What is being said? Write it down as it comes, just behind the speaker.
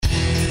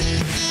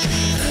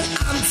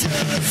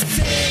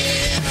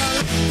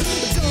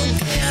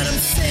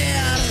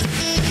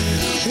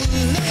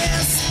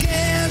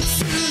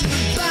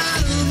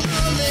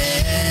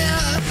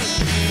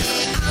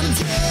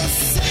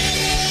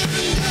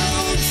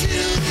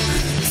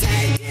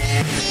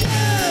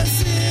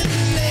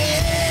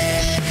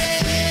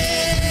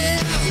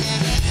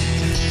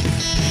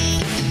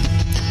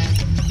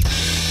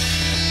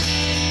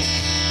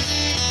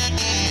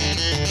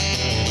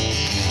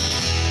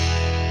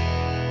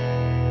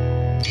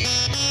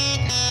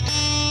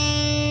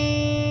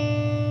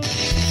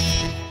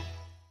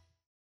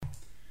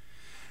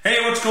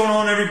what's going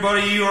on,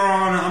 everybody? You are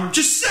on I'm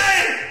Just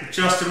Saying with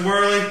Justin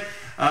Werley.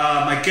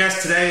 My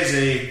guest today is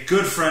a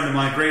good friend of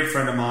mine, great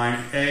friend of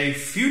mine, a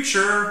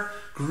future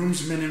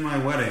groomsman in my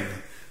wedding,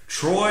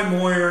 Troy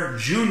Moyer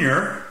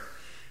Jr.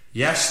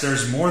 Yes,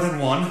 there's more than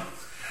one.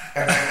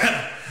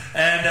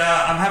 And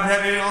I'm happy to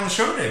have you on the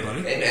show today,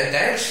 buddy. Hey, man,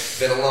 thanks.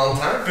 Been a long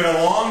time. Been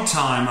a long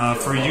time.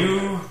 For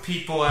you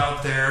people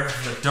out there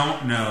that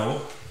don't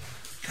know,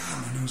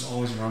 God, my nose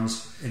always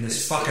runs in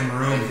this fucking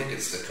room. I think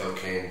it's the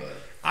cocaine, but...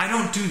 I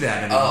don't do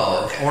that anymore.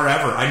 Oh, okay. Or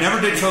ever. I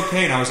never did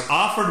cocaine. I was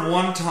offered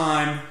one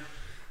time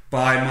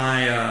by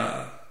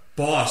my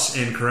boss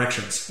in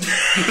corrections.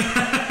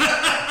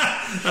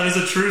 That is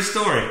a true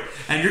story.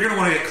 And you're going to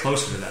want to get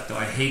closer to that, though.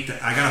 I hate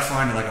that. I got to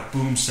find like a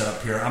boom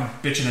setup here. I'm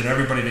bitching at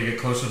everybody to get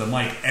closer to the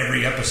mic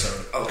every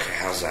episode. Okay,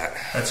 how's that?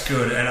 That's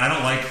good. And I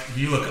don't like...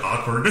 You look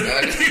awkward. You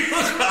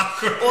look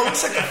awkward. Well, it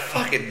looks like a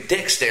fucking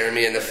dick staring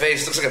me in the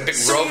face. Looks like a big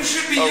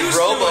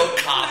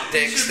RoboCop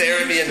dick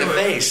staring me in the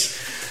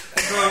face.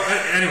 So,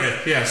 anyway,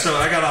 yeah, so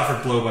I got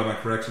offered blow by my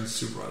corrections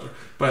supervisor.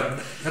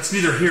 But that's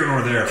neither here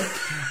nor there.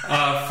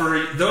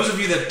 For those of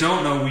you that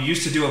don't know, we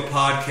used to do a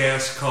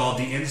podcast called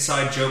The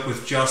Inside Joke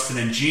with Justin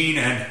and Gene,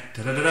 and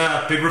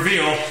big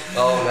reveal.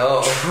 Oh,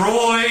 no.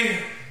 Troy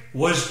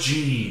was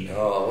Gene.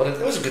 Oh, it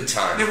was a good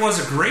time. It was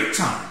a great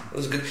time. It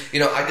was good. You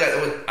know, I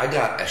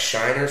got a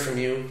shiner from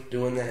you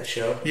doing that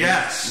show.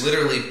 Yes. You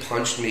literally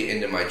punched me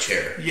into my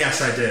chair. Yes,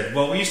 I did.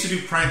 Well, we used to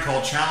do prank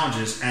call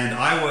challenges, and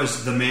I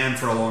was the man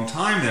for a long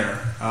time there.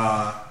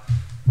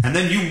 And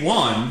then you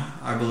won,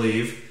 I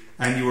believe,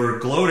 and you were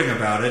gloating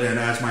about it, and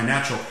as my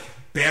natural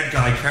bad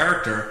guy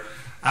character,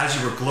 as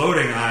you were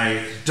gloating,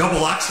 I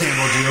double axe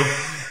handled you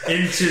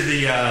into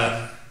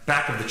the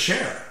back of the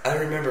chair. I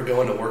remember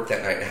going to work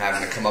that night and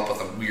having to come up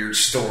with a weird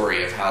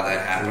story of how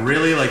that happened.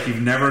 Really? Like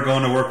you've never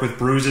gone to work with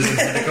bruises and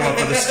had to come up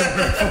with a story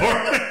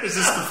before? Is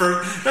this the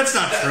first? That's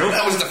not true.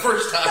 That was the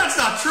first time. That's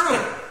not true.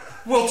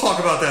 We'll talk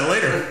about that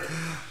later.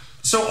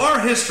 So our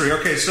history.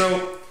 Okay,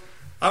 so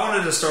I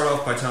wanted to start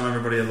off by telling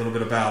everybody a little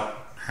bit about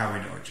how we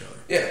know each other.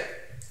 Yeah.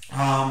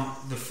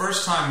 The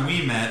first time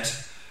we met,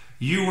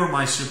 you were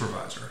my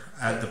supervisor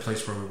at the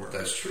place where we worked.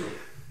 That's true.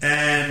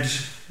 And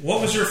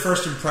what was your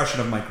first impression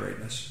of my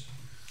greatness?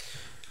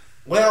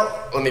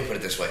 Well, let me put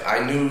it this way.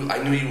 I knew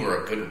you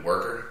were a good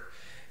worker,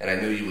 and I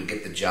knew you would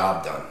get the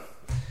job done.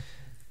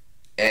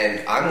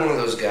 And I'm one of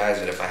those guys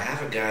that if I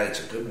have a guy that's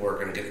a good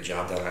worker and get the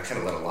job done, I kind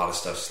of let a lot of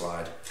stuff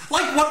slide.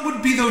 Like, what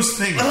would be those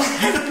things? We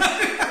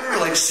were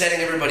like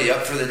setting everybody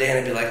up for the day, and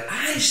I'd be like,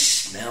 I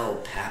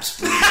smell Pabst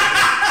Blue.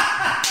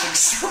 Like,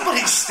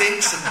 somebody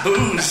stinks of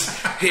booze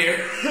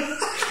here.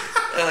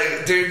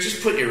 Like, dude,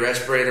 just put your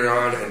respirator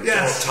on and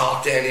don't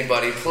talk to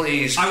anybody,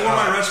 please. I wore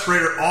my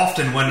respirator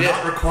often when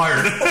not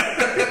required.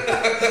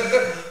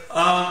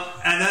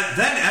 And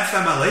then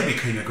FMLA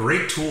became a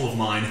great tool of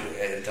mine.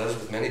 Yeah, it does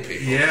with many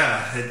people.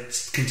 Yeah,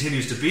 it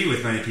continues to be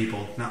with many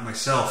people. Not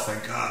myself,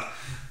 thank God.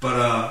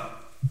 But,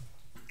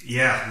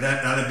 yeah,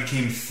 that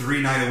became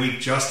 3-night-a-week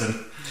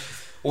Justin.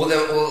 Well,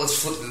 let's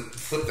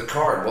flip the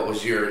card. What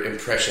was your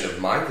impression of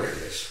my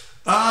greatness?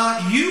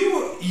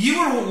 You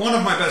were one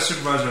of my best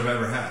supervisors I've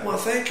ever had. Well,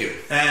 thank you.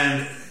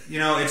 And, you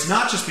know, it's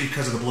not just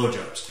because of the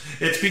blowjobs.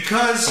 It's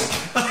because...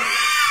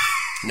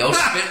 No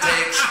spit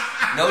takes.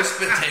 No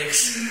spit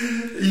takes.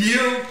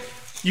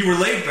 You were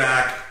laid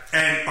back,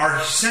 and our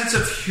sense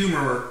of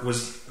humor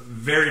was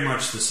very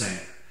much the same.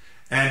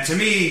 And to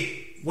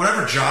me,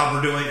 whatever job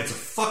we're doing, it's a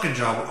fucking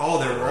job. We're all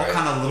there. We're all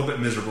kind of a little bit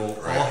miserable.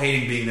 We're all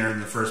hating being there in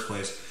the first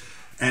place.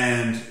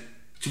 And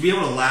to be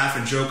able to laugh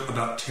and joke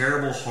about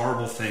terrible,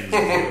 horrible things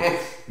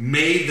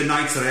made the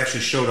nights that I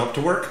actually showed up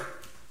to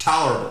work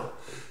tolerable.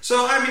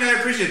 So, I mean, I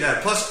appreciate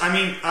that. Plus, I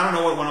mean, I don't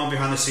know what went on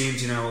behind the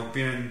scenes,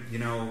 being,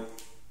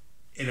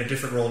 in a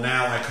different role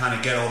now, I kind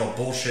of get all the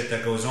bullshit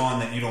that goes on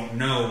that you don't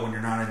know when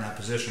you're not in that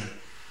position.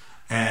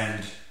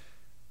 And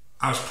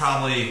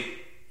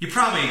you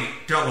probably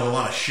dealt with a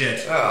lot of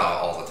shit. Oh,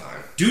 all the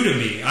time. Due to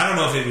me. I don't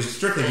know if it was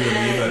strictly due to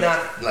me, but...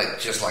 Not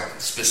just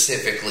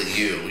specifically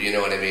you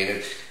know what I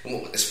mean?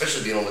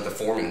 Especially dealing with the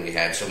foreman we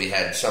had, so we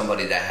had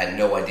somebody that had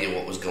no idea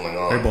what was going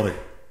on. Hey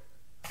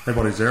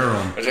buddy, zero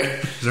on.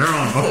 Zero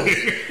on,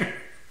 buddy.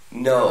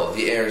 No,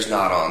 the air's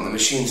not on. The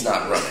machine's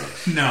not running.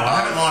 No,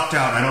 I have it locked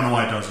out. I don't know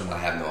why it doesn't work. I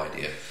have no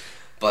idea.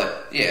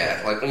 But, yeah,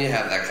 like when you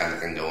have that kind of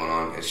thing going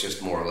on, it's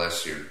just more or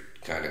less you're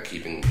kind of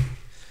keeping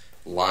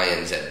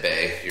lions at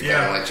bay. You're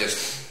kind of like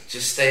just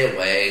stay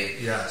away.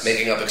 Yes.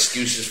 Making up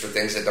excuses for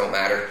things that don't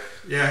matter.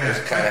 Yeah. That's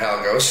kind of how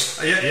it goes.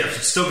 Yeah, it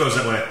still goes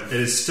that way.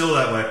 It is still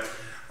that way.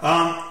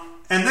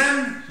 And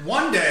then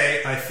one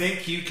day, I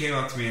think you came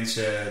up to me and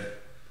said,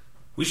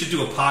 we should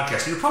do a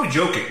podcast. And you're probably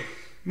joking.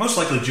 Most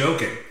likely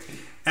joking.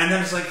 And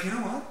then it's like, you know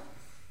what?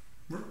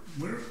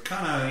 We're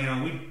kind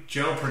of, we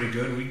gel pretty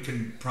good. We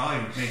can probably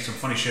make some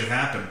funny shit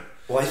happen.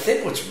 Well, I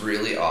think what's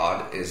really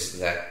odd is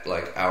that,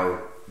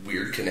 our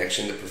weird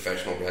connection to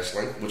professional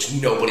wrestling, which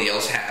nobody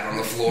else had on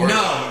the floor. No.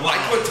 Well, I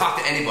couldn't talk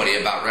to anybody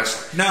about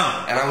wrestling.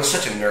 No. And I was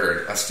such a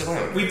nerd. I still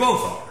am. We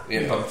both are. We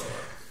both are.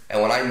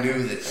 And when I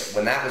knew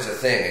when that was a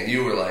thing, and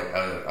you were like,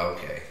 oh,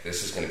 okay,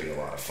 this is going to be a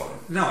lot of fun.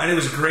 No, and it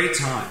was a great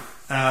time.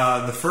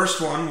 The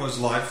first one was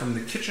live from the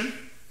kitchen.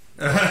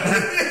 Then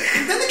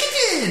the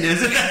kitchen!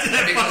 Isn't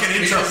that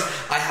fucking intro?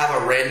 I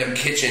have a random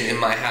kitchen in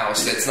my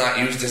house that's not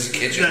used as a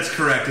kitchen. That's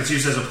correct. It's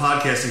used as a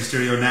podcasting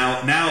studio.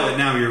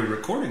 Now you're a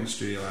recording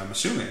studio, I'm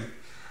assuming.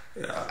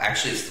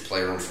 Actually, it's the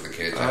playroom for the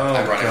kids. I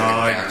brought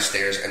everything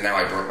downstairs, and now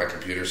I broke my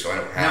computer, so I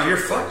don't have. Now you're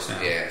fucked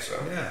now. Yeah, so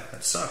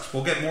that sucks.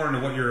 We'll get more into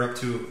what you're up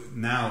to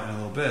now in a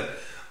little bit.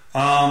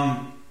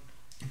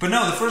 But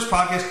no, the first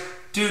podcast,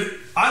 dude.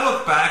 I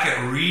look back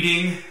at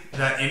reading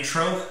that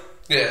intro,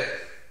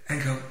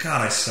 and go,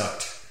 God, I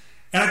sucked.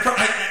 And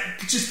I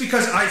just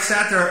because I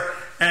sat there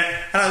and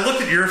I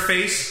looked at your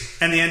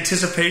face and the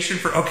anticipation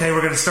for, okay,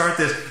 we're going to start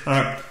this.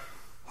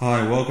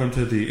 Hi, welcome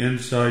to the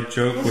Inside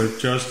Joke with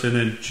Justin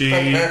and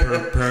Gene.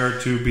 Prepare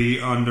to be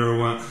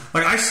underwhelmed.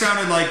 Like, I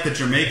sounded like the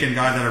Jamaican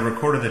guy that I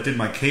recorded that did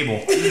my cable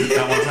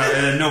that one time,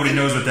 and nobody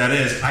knows what that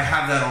is. I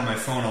have that on my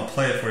phone. I'll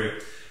play it for you.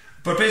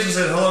 But basically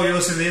said, hello, you're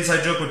listening to the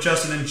Inside Joke with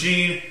Justin and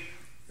Gene.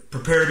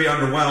 Prepare to be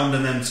underwhelmed,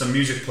 and then some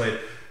music played.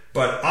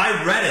 But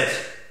I read it.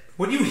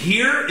 What you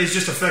hear is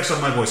just effects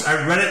on my voice.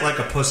 I read it like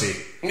a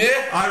pussy.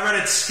 Yeah. I read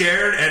it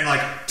scared and,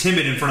 like,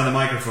 timid in front of the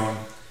microphone.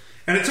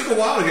 And it took a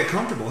while to get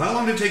comfortable. How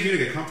long did it take you to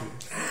get comfortable?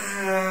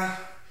 I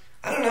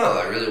don't know.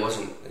 It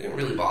didn't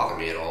really bother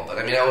me at all. But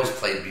I mean, I always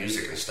played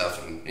music and stuff,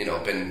 and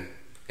been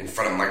in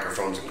front of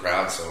microphones and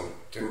crowds, so it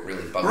didn't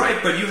really bug me.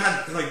 Right, but you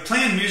had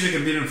playing music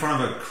and being in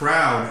front of a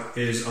crowd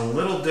is a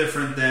little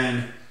different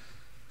than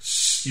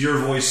your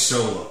voice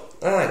solo.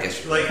 I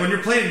guess you're right. When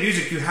you're playing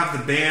music, you have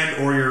the band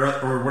or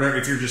whatever.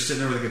 If you're just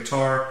sitting there with a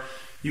guitar,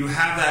 you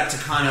have that to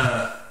kind of,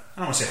 I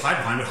don't want to say hide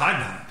behind, but hide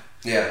behind.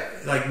 Yeah.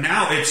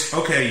 Now it's,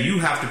 okay, you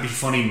have to be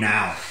funny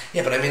now.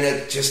 Yeah, but I mean,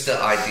 just the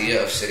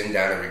idea of sitting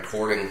down and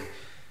recording,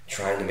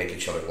 trying to make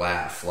each other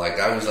laugh.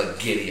 I was,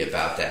 giddy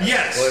about that.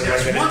 Yes.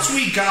 Once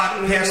we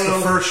got past the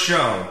first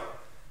show,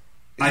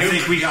 I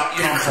think we got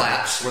your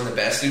claps were the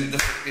best.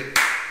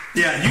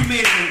 Yeah,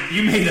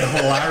 you made a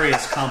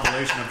hilarious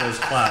compilation of those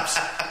claps.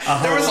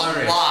 There was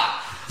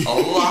a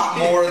lot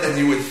more than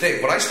you would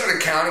think. When I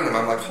started counting them,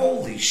 I'm like,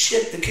 holy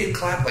shit, the kid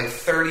clapped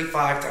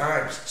 35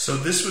 times. So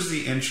this was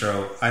the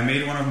intro. I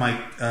made one of my,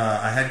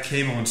 I had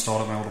cable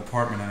installed at my old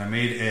apartment, and I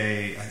made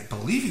I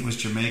believe he was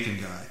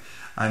Jamaican guy.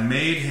 I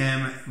made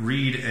him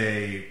read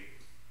a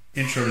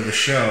intro to the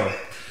show,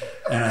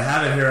 and I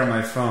have it here on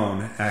my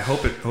phone. And I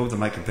hope the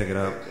mic can pick it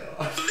up.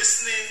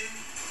 Listening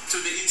to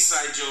the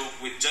Inside Joke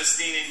with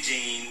Justine and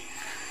Gene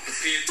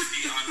appear to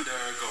be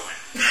undergoing.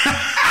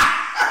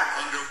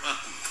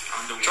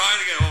 Try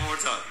it again one more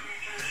time.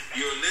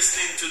 You're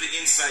listening to the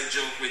Inside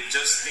Joke with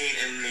Justine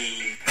and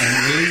Lean.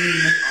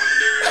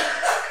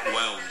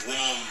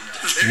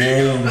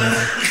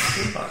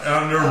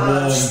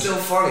 Underwhelmed. Still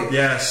funny.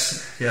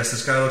 Yes,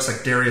 this guy looks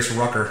like Darius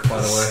Rucker,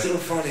 by the way. Still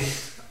funny.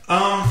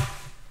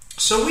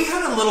 So we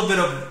had a little bit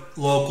of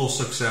local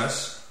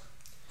success.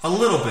 A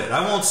little bit.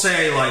 I won't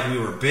say we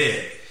were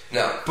big.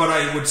 No. But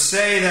I would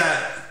say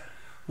that,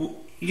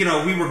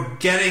 we were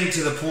getting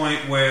to the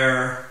point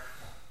where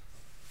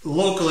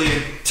locally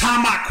in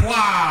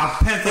Tamaqua,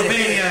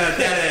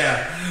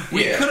 Pennsylvania,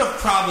 we could have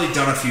probably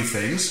done a few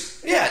things.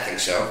 Yeah, I think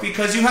so.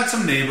 Because you had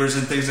some neighbors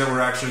and things that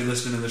were actually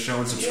listening to the show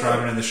and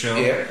subscribing to the show.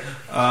 Yeah.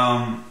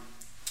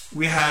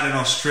 We had an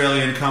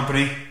Australian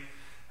company.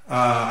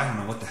 I don't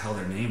know what the hell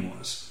their name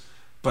was.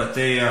 But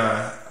they...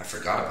 I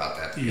forgot about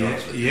that, to be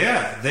honest with you.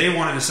 Yeah, they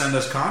wanted to send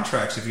us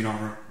contracts, if you don't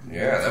remember.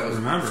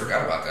 I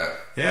forgot about that.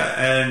 Yeah,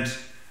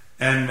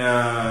 and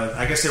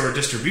I guess they were a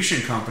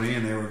distribution company,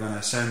 and they were going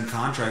to send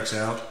contracts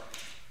out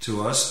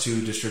to us to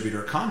distribute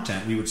our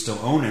content. We would still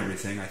own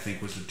everything, I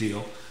think was the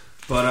deal.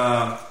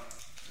 But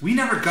we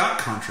never got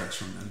contracts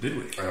from them, did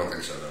we? I don't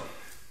think so, no.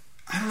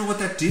 I don't know what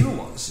that deal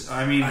was.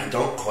 I mean... I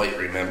don't quite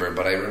remember,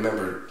 but I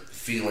remember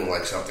feeling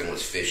like something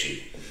was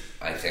fishy,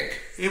 I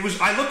think. It was.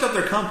 I looked up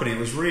their company. It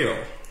was real.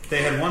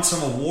 They had won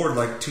some award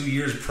 2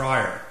 years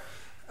prior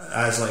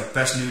as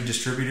best new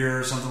distributor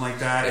or something like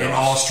that in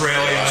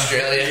Australia.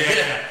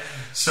 Yeah.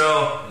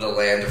 So the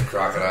land of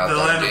crocodile.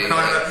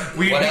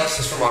 What else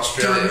is from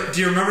Australia?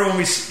 Do you remember when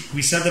we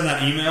sent them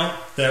that email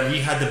that we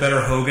had the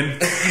better Hogan?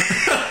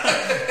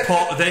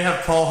 They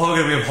have Paul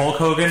Hogan, we have Hulk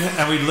Hogan,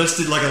 and we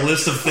listed a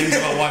list of things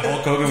about why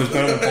Hulk Hogan was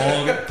better than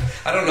Paul Hogan.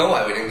 I don't know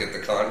why we didn't get the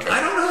contract.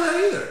 I don't know that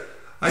either.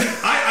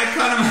 I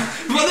kind of...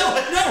 Well,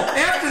 no.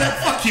 After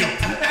that, fuck you.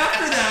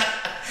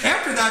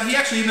 After that, he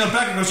actually emailed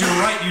back and goes, "You're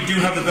right. You do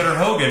have the better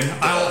Hogan.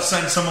 I'll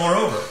send some more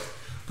over."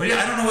 But yeah,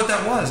 I don't know what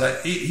that was.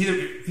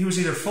 He was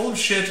either full of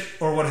shit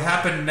or what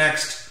happened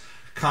next.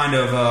 Kind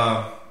of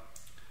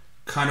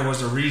was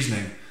the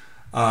reasoning.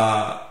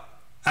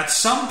 At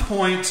some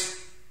point,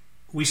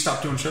 we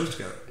stopped doing shows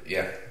together.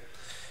 Yeah,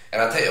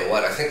 and I'll tell you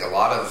what. I think a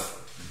lot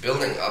of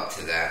building up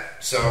to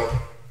that. So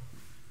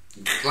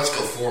let's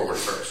go forward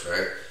first,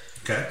 right?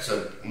 Okay.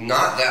 So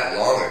not that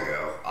long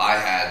ago, I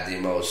had the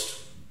most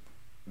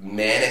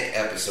manic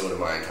episode of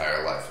my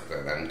entire life.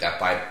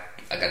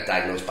 I got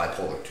diagnosed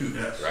bipolar 2,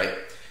 yes. right?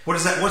 What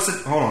is that?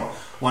 Hold on.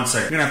 one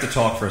second. We're going to have to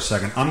talk for a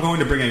second. I'm going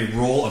to bring a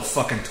roll of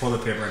fucking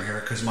toilet paper in here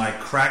because my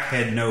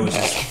crackhead nose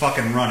is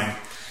fucking running.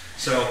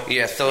 So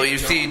yeah, so you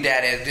see,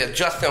 Daddy,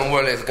 Justin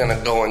Werley is gonna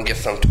go and get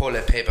some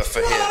toilet paper for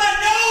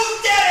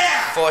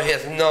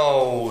his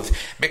nose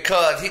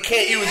because he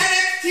can't use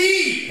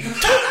NXT.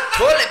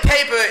 toilet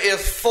paper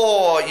is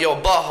for your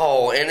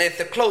butthole, and it's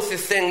the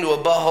closest thing to a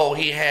butthole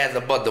he has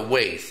above the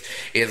waist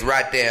is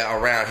right there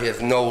around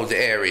his nose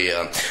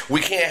area.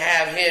 We can't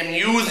have him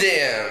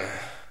using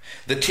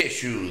the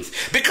tissues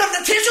because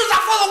the tissues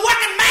are for the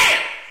working man.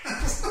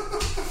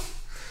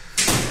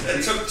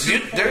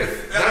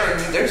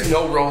 There's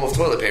no roll of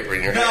toilet paper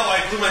in your hand. No,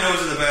 I blew my nose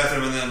in the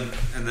bathroom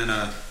and then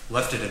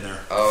left it in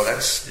there. Oh,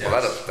 that's... Yes.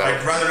 Well,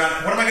 I'd rather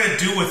not... What am I going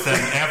to do with them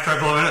after I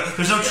blow it up?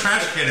 There's no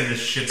trash can in this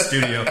shit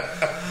studio.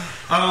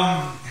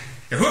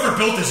 Whoever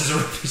built this is a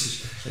piece of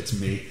shit. It's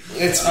me.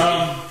 It's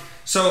me.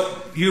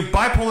 So, you're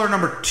bipolar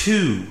number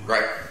 2.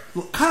 Right.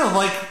 Kind of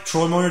like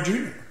Troy Moyer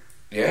Jr.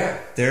 Yeah.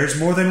 There's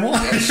more than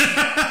one. Yes.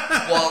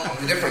 Well,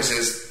 the difference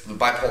is, with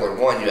bipolar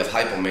 1, you have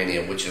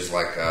hypomania, which is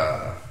like...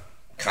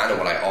 kind of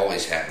what I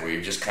always had, where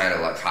you're just kind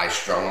of like high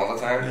strung all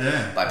the time.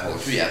 Yeah. Bipolar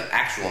 2, you have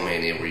actual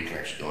mania where you can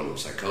actually go into a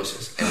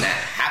psychosis. And that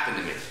happened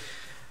to me.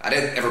 I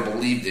didn't ever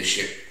believe this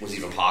shit was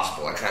even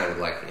possible. I kind of was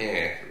like,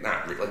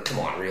 not really. Like, come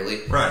on,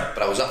 really? Right.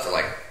 But I was up for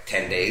like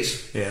 10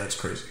 days. Yeah, that's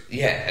crazy.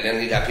 Yeah, and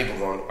then you got people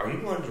going, are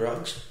you on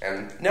drugs?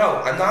 And no,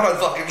 I'm not on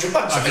fucking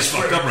drugs. I'm just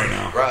fucked up right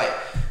now. Right.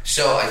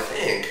 So I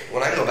think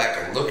when I go back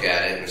and look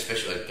at it, and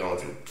especially like going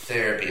through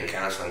therapy and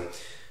counseling,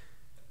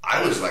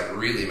 I was like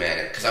really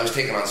manic because I was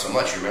taking on so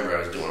much. You remember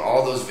I was doing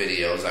all those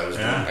videos. I was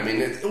doing, I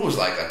mean, it was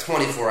like a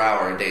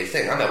 24-hour a day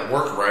thing. I'm at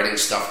work writing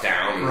stuff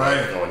down and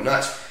like going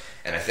nuts.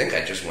 And I think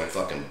I just went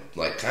fucking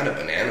like kind of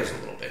bananas a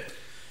little bit.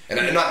 And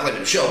I'm not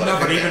letting it show. But no,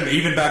 but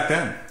even back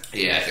then.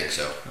 Yeah, I think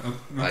so.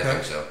 Okay. I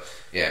think so.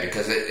 Yeah,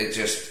 because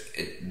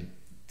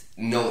there's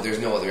no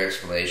other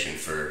explanation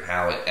for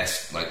how it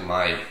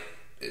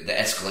the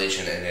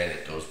escalation and then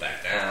it goes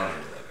back down.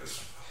 And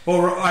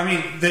well, I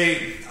mean,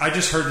 I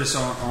just heard this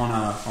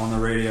on the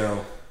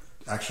radio.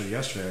 Actually,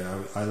 yesterday,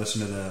 I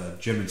listened to the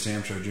Jim and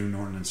Sam show, Jim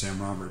Norton and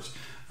Sam Roberts.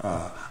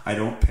 I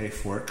don't pay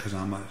for it because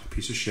I'm a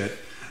piece of shit,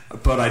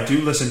 but I do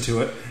listen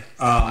to it.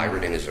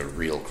 Pirating is a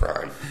real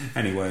crime.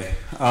 Anyway,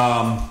 there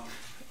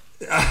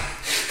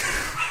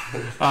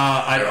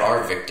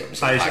are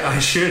victims. I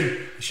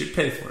should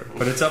pay for it,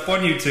 but it's up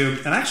on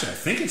YouTube, and actually, I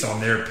think it's on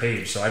their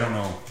page. So I don't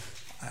know.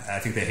 I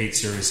think they hate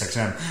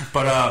SiriusXM,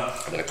 but I'm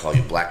going to call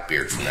you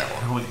Blackbeard from now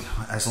on.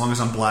 As long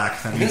as I'm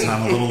black, that means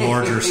I'm a little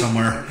larger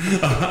somewhere.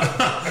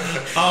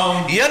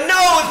 Your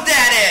nose,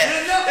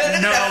 Daddy.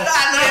 No.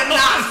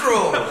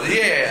 Nostril.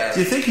 Yeah. Do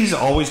you think he's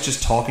always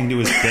just talking to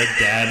his dead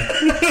dad?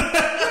 Let me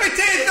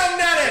tell you something,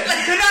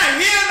 Daddy. You're not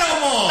here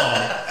no more.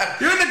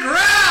 You're in the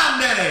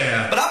ground,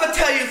 Daddy. But I'm going to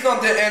tell you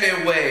something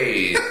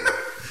anyway.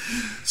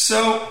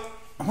 So,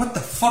 what the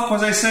fuck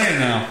was I saying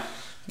now?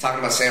 Talking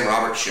about Sam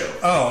Roberts' show.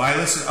 Oh, I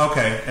listened.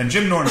 Okay, and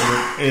Jim Norton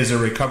is a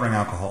recovering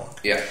alcoholic.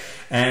 Yeah,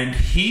 and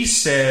he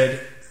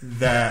said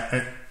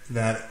that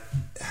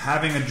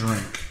having a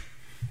drink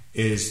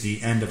is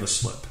the end of a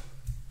slip.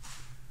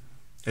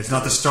 It's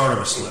not the start of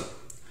a slip.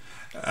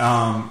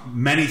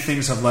 Many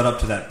things have led up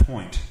to that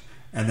point,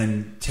 and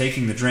then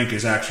taking the drink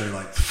is actually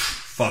like,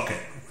 fuck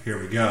it, here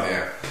we go.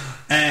 Yeah,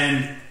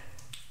 and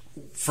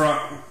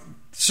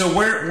so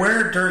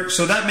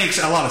that makes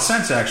a lot of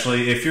sense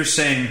actually. If you're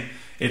saying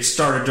it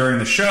started during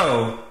the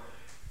show,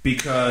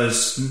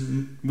 because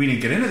we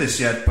didn't get into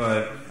this yet,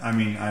 but I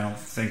mean, I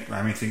think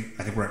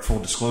we're at full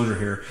disclosure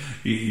here.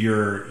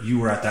 You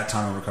were at that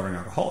time a recovering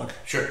alcoholic.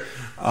 Sure.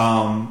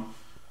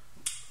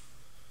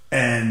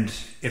 And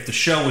if the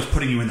show was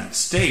putting you in that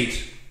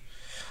state,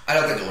 I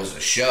don't think it was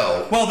the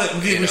show. Well,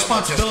 the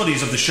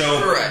responsibilities of the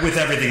show with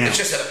everything else.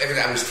 It's just that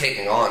everything I was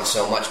taking on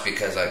so much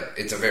because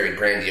it's a very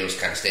grandiose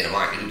kind of state of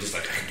mind. You're just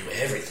like, I can do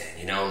everything,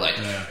 you know? Like,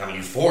 I'm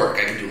euphoric.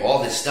 I can do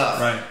all this stuff.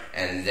 Right.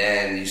 And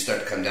then you start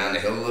to come down the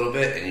hill a little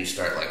bit and you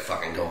start, like,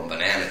 fucking going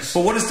bananas.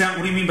 But what do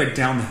you mean by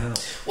down the hill?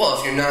 Well,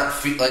 if you're not...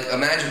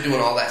 imagine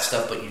doing all that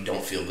stuff, but you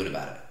don't feel good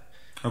about it.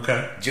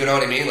 Okay. Do you know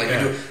what I mean? Like,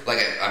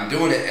 I'm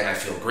doing it and I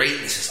feel great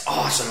and this is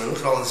awesome and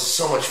look at all this, is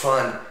so much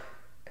fun.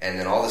 And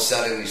then all of a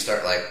sudden you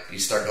start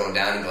going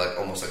down into like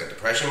almost like a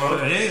depression mode.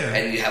 Yeah.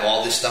 And you have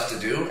all this stuff to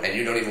do and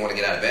you don't even want to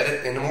get out of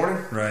bed in the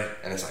morning. Right.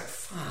 And it's like,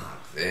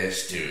 fuck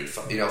this, dude.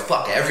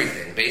 Fuck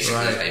everything.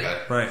 Basically,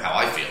 right. How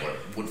I feel or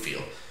would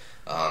feel.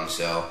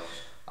 So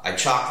I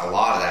chalked a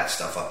lot of that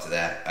stuff up to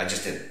that. I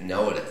just didn't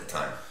know it at the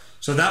time.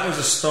 So that was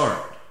a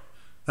start.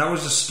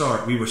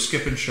 We were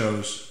skipping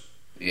shows.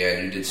 Yeah,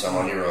 and you did some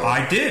on your own.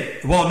 I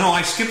did. Well, no,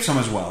 I skipped some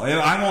as well.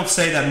 I won't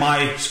say that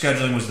my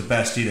scheduling was the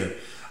best either.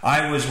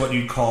 I was what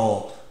you'd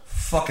call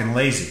fucking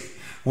lazy,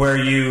 where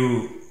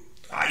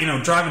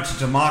driving to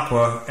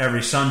Tamaqua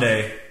every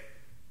Sunday,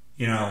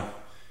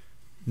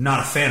 not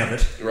a fan of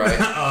it. Right.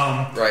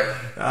 Right.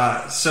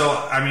 So,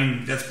 I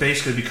mean, that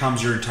basically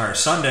becomes your entire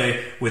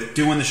Sunday with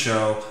doing the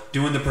show,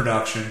 doing the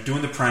production,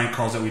 doing the prank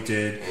calls that we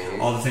did,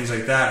 all the things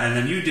like that. And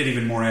then you did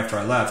even more after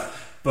I left.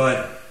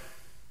 But,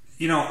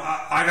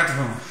 I got to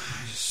go,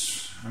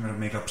 I'm going to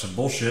make up some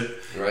bullshit,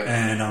 right.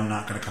 and I'm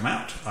not going to come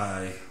out.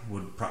 I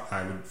would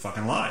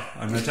fucking lie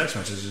on my text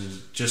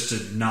messages just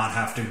to not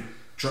have to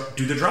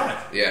do the drive.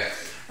 Yeah.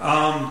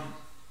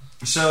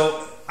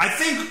 So I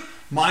think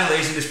my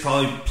laziness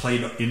probably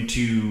played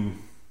into.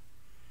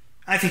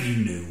 I think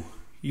you knew.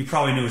 You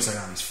probably knew it's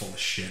like, he's full of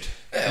shit.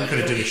 Yeah, we could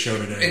have did a show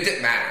today. It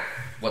didn't matter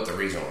what the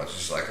reason was. It's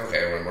just like,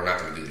 okay, we're not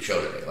going to do the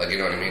show today. Like, you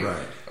know what I mean?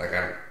 Right. Like,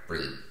 I don't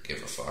really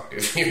give a fuck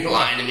if you're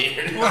lying to me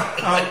or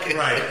not. Well,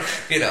 right.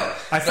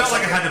 I felt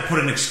like I had to put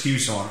an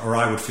excuse on, or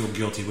I would feel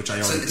guilty, which I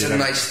already did. It's a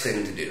nice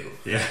thing to do.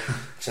 Yeah.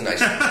 It's a nice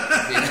thing to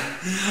do.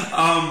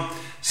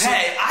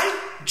 Hey,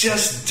 I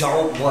just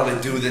don't want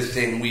to do the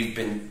thing we've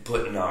been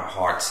putting our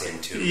hearts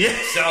into. Yeah.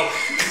 So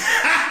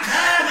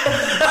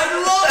I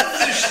love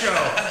this show,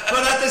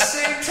 but at the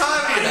same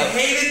time, I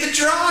hated the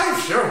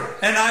drive. Sure.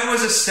 And I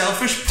was a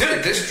selfish prick.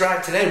 Dude, this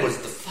drive today was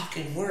the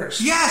fucking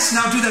worst. Yes,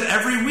 now do that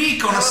every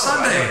week on a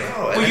Sunday. I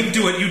know. Well, you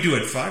do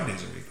it 5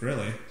 days a week,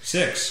 really.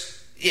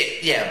 6.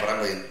 Yeah, but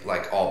I mean,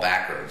 like all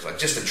back roads, like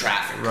just the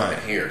traffic right.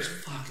 coming here is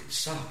fucking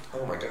sucked.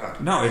 Oh my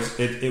god. No,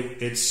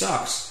 it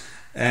sucks.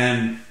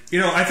 And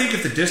I think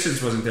if the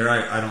distance wasn't there,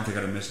 I don't think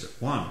I'd have missed it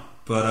one.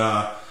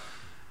 But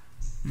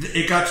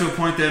it got to a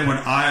point then when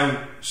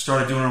I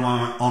started doing it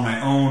on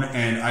my own,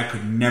 and I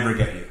could never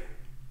get you.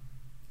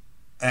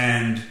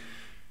 And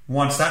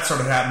once that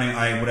started happening,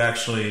 I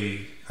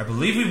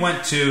believe we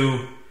went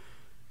to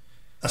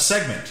a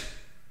segment.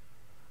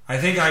 I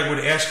think I would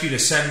ask you to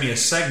send me a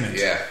segment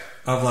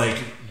of like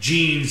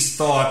Gene's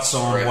thoughts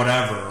on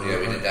whatever. Yeah,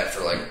 we did that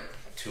for like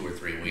 2 or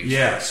 3 weeks.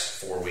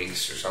 Yes. 4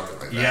 weeks or something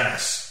like that.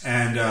 Yes.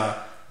 And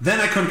then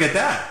I couldn't get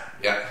that.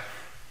 Yeah.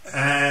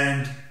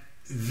 And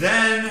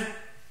then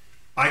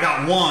I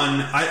got one,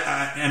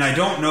 and I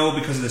don't know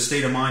because of the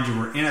state of mind you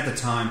were in at the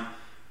time.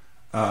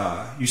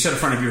 You said a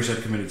friend of yours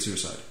had committed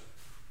suicide.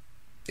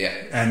 Yeah.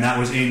 And that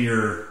was in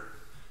your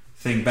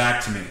thing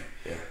back to me.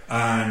 Yeah.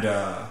 And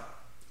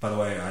by the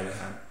way, I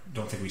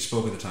don't think we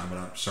spoke at the time, but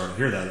I'm sorry to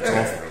hear that. It's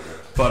awful.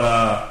 But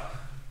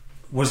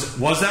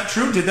was that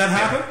true? Did that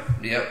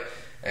happen? Yep.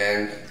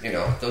 And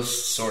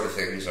those sort of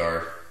things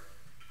are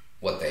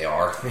what they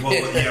are. Well,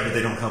 yeah, but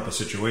they don't help a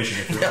situation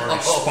if you're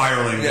already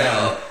spiraling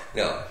down.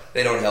 No,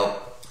 they don't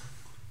help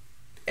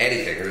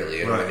anything really.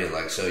 You know what I mean?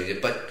 Like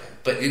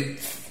but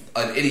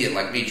an idiot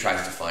like me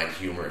tries to find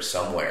humor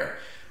somewhere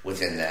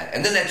within that,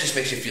 and then that just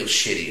makes you feel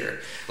shittier.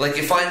 Like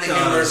you find the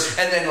humor,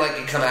 and then like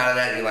you come out of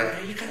that, and you're like,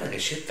 hey, you're kind of like a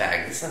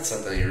shitbag. It's not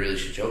something you really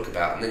should joke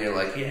about. And then you're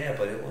like, yeah,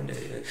 but one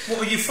day.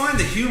 Well, you find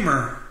the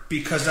humor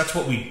because that's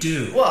what we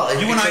do. Well,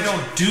 you and I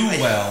don't do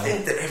well. I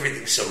think that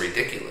everything's so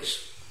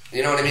ridiculous.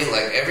 You know what I mean?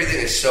 Like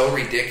everything is so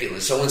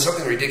ridiculous. So when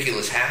something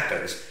ridiculous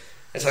happens,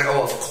 it's like,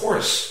 oh, of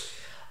course,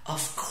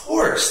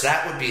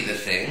 that would be the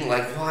thing.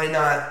 Like, why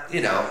not?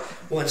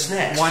 What's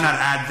next? Why not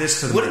add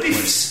this to the? Would it be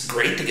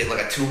great to get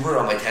like a tumor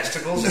on my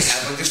testicles and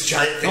have like this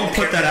giant thing? Don't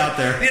put that out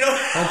there.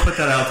 Don't put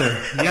that out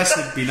there. Yes,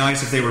 it'd be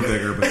nice if they were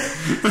bigger, but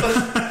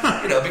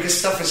because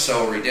stuff is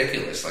so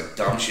ridiculous. Like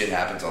dumb shit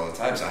happens all the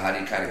time. So how do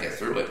you kind of get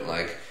through it?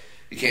 Like.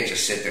 You can't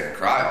just sit there and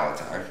cry all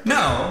the time.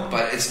 No.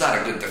 But it's not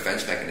a good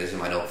defense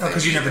mechanism, I don't think.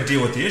 Because you never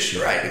deal with the issue.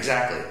 Right,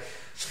 exactly.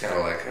 It's kind of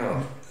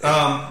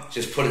like,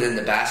 just put it in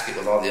the basket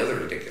with all the other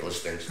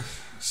ridiculous things.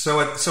 So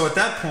at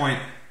that point,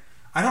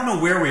 I don't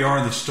know where we are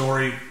in the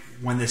story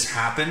when this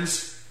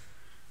happens.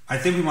 I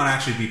think we might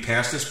actually be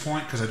past this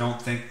point because I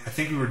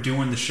think we were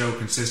doing the show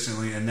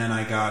consistently, and then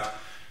I got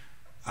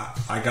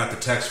the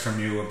text from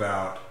you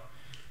about,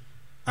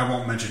 I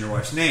won't mention your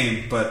wife's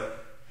name, but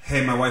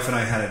hey, my wife and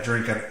I had a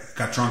drink,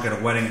 got drunk at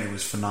a wedding, and it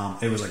was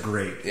phenomenal. It was like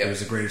great. Yep. It was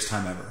the greatest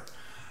time ever.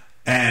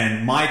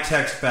 And my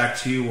text back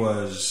to you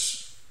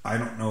was, I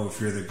don't know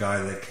if you're the type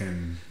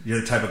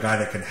of guy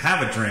that can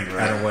have a drink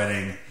at a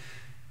wedding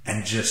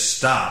and just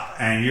stop.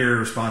 And your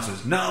response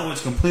was, no,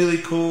 it's completely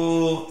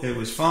cool. It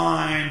was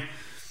fine.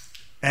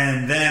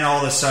 And then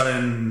all of a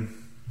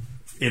sudden,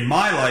 in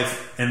my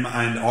life and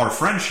our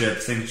friendship,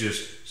 things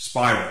just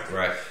spiraled.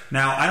 Right.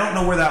 Now, I don't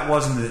know where that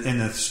was in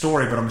the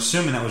story, but I'm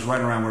assuming that was right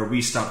around where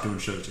we stopped doing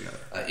shows together.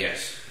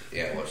 Yes.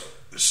 Yeah, it was.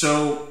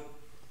 So,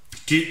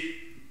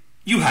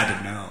 you had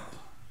to know.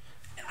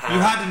 You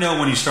had to know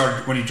when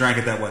you drank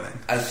at that wedding.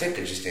 I think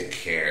I just didn't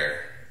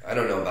care. I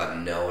don't know about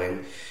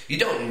knowing. You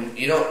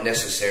don't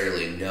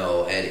necessarily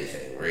know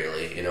anything,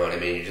 really. You know what I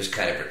mean? You just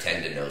kind of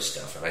pretend to know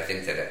stuff. And I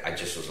think that I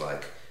just was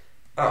like,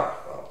 oh,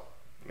 well,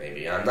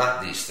 maybe I'm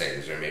not these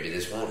things, or maybe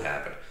this won't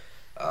happen.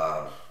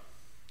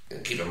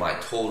 And keep in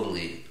mind,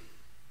 totally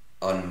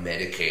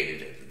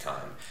unmedicated at the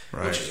time,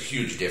 which is a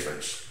huge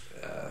difference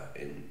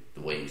in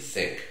the way you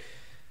think.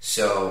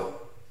 So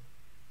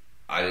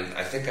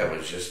I think I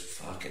was just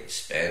fucking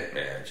spent,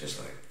 man. Just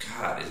like,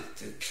 God,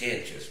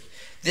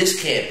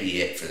 this can't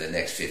be it for the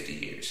next 50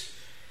 years.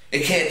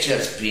 It can't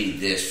just be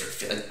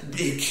this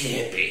it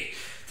can't be.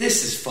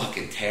 This is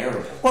fucking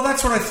terrible. Well,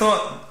 that's what I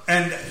thought,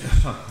 and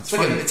it's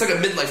like a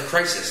midlife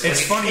crisis.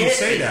 It's funny you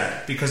say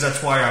that because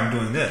that's why I'm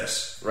doing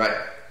this, right?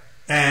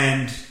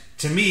 And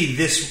to me,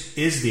 this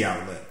is the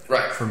outlet,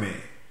 right, for me.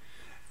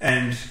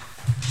 And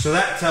So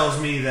that tells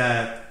me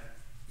that,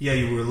 yeah,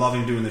 you were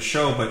loving doing the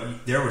show,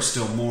 but there was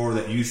still more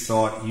that you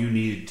thought you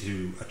needed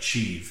to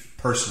achieve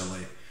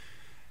personally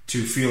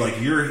to feel like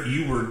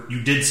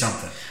you did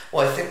something.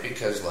 Well, I think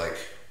because I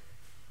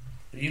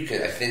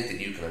think that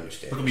you can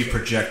understand. Look at me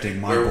projecting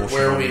my bullshit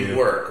where on we you.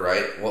 work,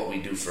 right? What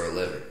we do for a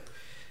living.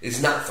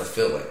 It's not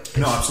fulfilling.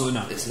 No, absolutely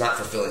not. It's not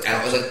fulfilling.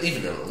 I was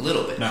even a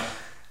little bit. No.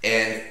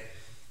 And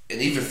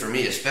even for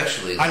me,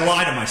 especially, I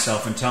lie to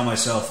myself and tell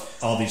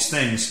myself all these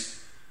things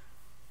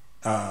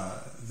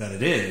that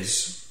it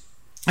is,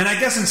 and I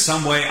guess in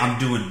some way I'm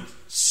doing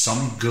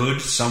some good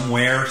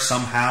somewhere,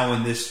 somehow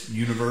in this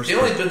universe. The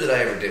only good that I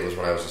ever did was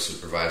when I was a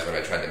supervisor and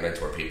I tried to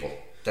mentor people.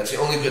 That's the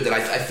only good that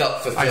I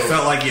felt fulfilled. I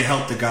felt like you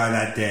helped the guy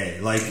that day.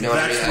 Like, you know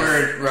that's what I mean?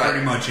 where it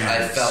pretty much ends.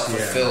 I felt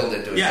fulfilled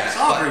in doing that. Yes,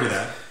 I'll agree with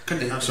that.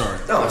 I'm sorry.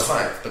 No, it's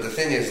fine. But the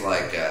thing is,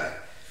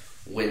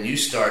 when you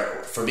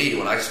start, for me,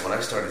 when I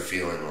started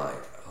feeling like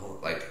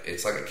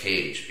it's like a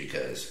cage,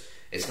 because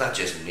it's not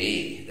just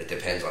me that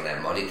depends on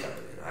that money coming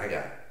in. I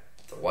got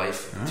the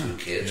wife and 2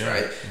 kids,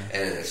 right? Yeah.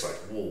 And it's like,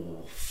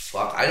 whoa,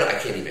 fuck. I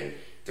can't even.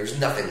 There's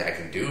nothing I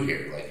can do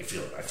here. Like, I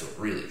feel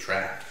really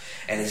trapped.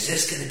 And is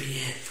this going to be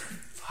it for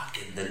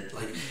fucking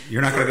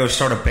you're not going to go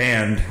start a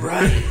band,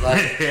 right?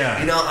 Like, yeah.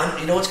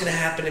 You know what's going to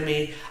happen to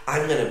me?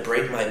 I'm going to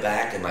break my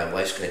back, and my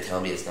wife's going to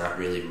tell me it's not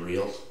really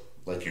real.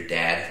 Like your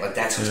dad, like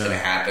that's what's going to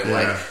happen. Yeah.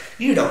 Like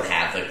you don't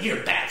have it,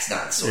 your back's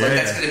not so. Like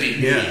that's going to be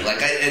me.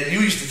 Like and you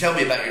used to tell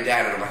me about your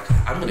dad, and I'm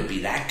like, I'm going to be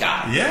that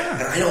guy. Yeah,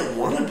 and I don't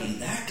want to be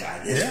that guy.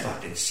 This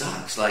fucking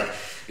sucks. Like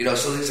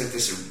so there's like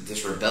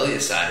this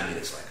rebellious side of me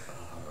that's like,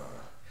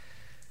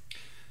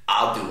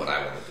 I'll do what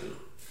I want to do.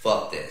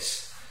 Fuck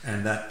this.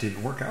 And that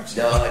didn't work out.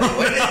 No, I didn't.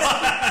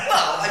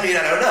 Well, I mean,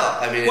 I don't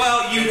know.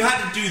 Well, you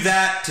had to do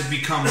that to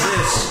become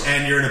this,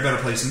 and you're in a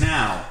better place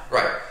now,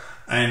 right?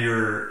 And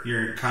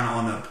you're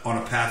kind of on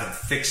a path of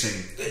fixing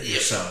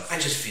yourself. I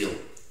just feel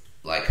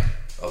like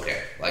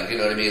okay, you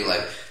know what I mean.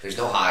 Like there's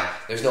no high,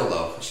 there's no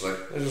low. It's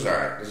like this is all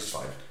right, this is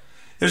fine.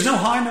 There's no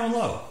high, no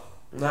low.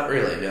 Not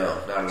really, no,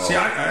 not at all. See,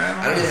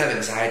 I don't even have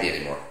anxiety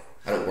anymore.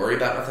 I don't worry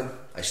about nothing.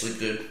 I sleep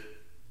good.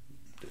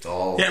 It's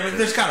all but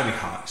there's got to be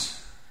highs.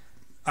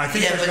 I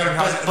think there's got to be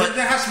highs. But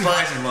there has to be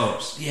highs and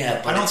lows.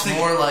 Yeah, but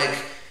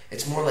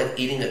it's more like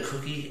eating a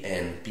cookie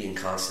and being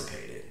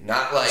constipated.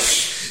 Not like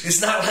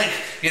it's not like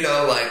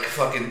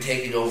fucking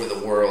taking over the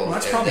world. Well,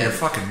 that's probably your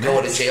fucking meds.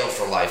 Going to jail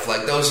for life.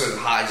 Like those are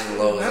highs and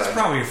lows. That's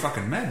probably your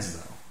fucking meds,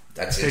 though.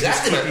 That's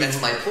exactly that's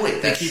my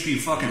point. They keep you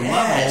fucking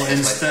level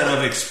instead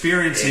of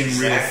experiencing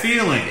real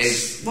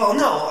feelings. Well,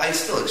 no, I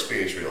still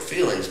experience real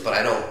feelings, but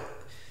I don't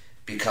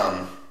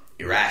become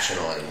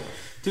irrational anymore.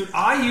 Dude,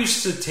 I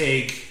used to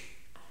take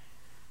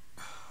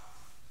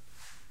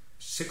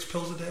 6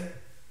 pills a day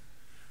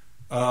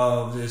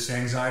of this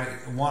anxiety,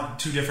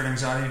 2 different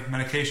anxiety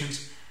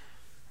medications.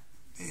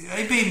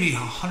 They made me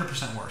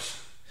 100%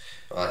 worse.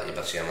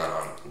 But see, I'm not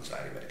on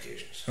anxiety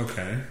medications.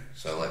 Okay.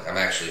 So, I'm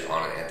actually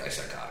on an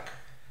antipsychotic.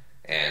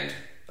 And,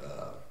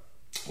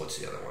 what's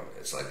the other one?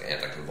 It's like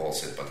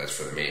anticonvulsant, but that's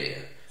for the mania.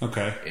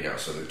 Okay.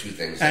 So there are 2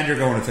 things. And you're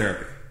going to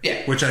therapy.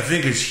 Yeah. Which I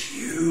think is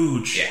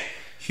huge. Yeah.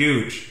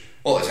 Huge.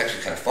 Well, it's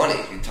actually kind of funny.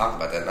 You talk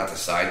about that, not to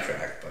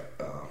sidetrack, but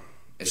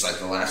it's like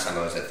the last time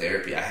I was at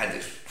therapy, I had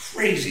this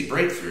crazy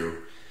breakthrough.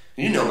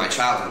 My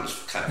childhood was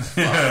kind of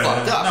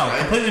fucked up. No, right?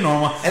 completely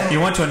normal. And you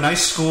went to a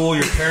nice school.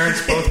 Your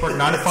parents both worked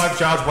 9 to 5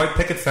 jobs, white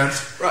picket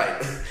fence.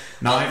 Right.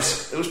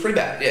 Knives. It was pretty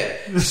bad,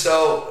 yeah.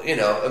 So,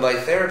 and my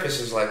therapist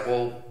is like,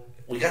 well,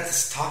 we got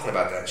this talking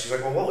about that. She's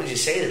like, well, what would you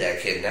say to that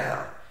kid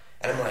now?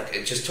 And I'm like,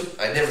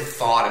 I never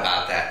thought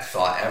about that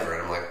thought ever.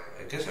 And I'm like,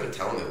 I guess I would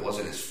tell him it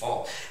wasn't his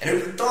fault. And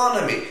it dawned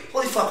on me,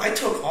 holy fuck, I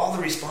took all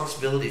the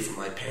responsibility for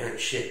my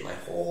parents' shit my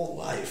whole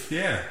life.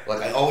 Yeah.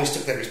 I always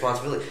took that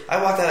responsibility.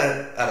 I walked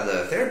out of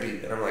the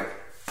therapy and I'm like,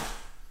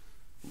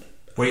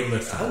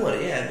 weightlifting. I want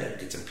to,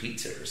 get some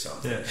pizza or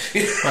something. Yeah.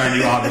 And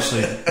you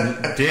obviously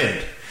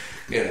did.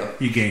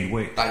 You gained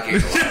weight. I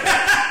gained a lot of weight.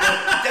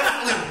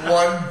 Definitely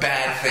one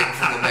bad thing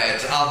from the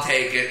meds. I'll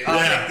take it. I'll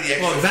take the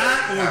extra. Well,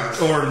 that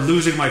or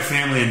losing my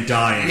family and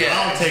dying. Yeah,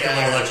 I'll take a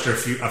little extra,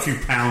 a few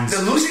pounds.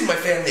 No, losing my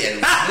family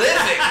and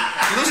living.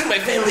 Losing my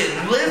family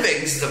and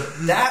living,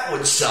 that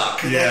would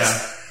suck. Yeah.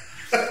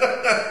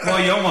 Well,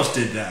 you almost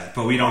did that,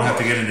 but we don't have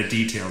to get into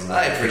details.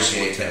 I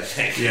appreciate that.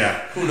 Thank you.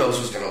 Yeah. Who knows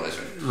who's going to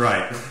listen?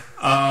 Right.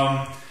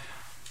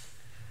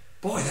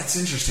 Boy, that's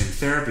interesting.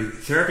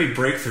 Therapy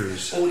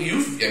breakthroughs. Well,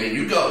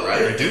 you go,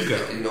 right? I do go.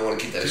 You don't want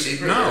to keep that a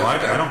secret? No, I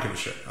don't give a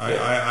shit. I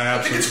absolutely.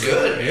 I think it's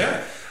good.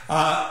 Yeah.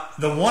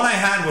 The one I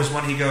had was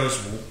when he goes,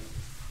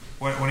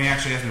 when he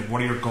actually asked me, "What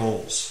are your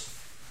goals?"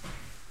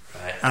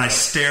 Right. And I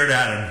stared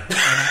at him.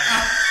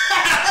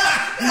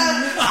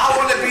 I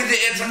want to be the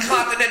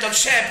Intercontinental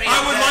Champion. I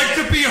would like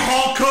to be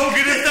Hulk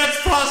Hogan if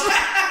that's possible.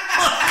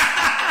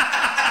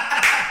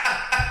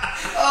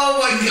 Oh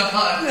my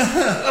god!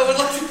 I would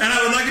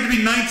like it to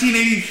be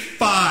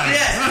 1985.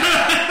 Yes,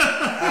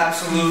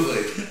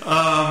 absolutely.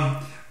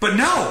 But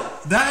no,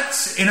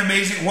 that's an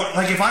amazing.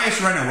 If I ask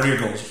you right now, what are your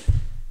goals?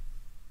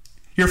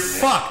 You're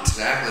fucked.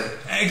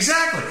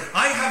 Exactly.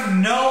 I have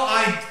no.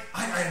 I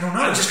I don't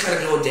know. I'm just kind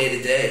of going day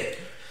to day.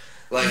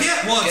 Like,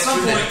 yeah, well, at get some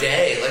through point, the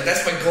day. Like,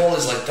 that's my goal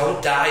is, like,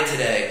 don't die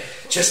today.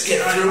 Just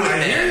get through it, man.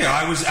 I hear you.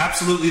 I was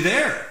absolutely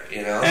there.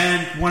 You know?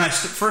 And when I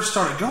first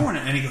started going,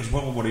 and he goes,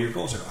 well, what are your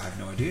goals? I go, I have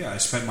no idea. I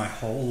spent my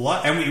whole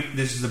life, and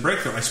this is the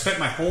breakthrough, I spent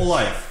my whole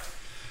life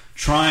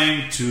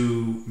trying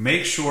to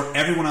make sure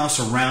everyone else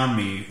around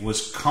me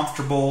was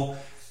comfortable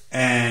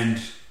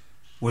and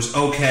was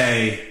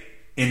okay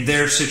in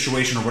their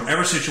situation or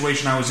whatever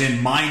situation I was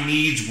in. My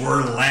needs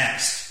were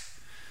last.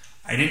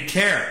 I didn't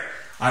care.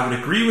 I would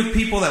agree with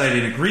people that I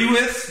didn't agree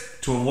with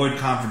to avoid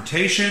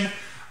confrontation.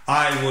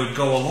 I would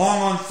go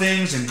along on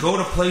things and go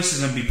to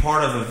places and be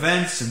part of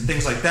events and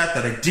things like that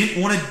I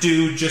didn't want to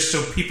do just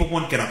so people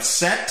wouldn't get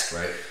upset.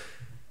 Right.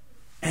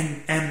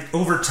 And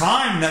over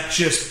time, that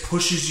just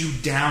pushes you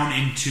down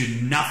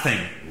into nothing.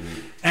 Mm-hmm.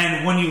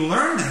 And when you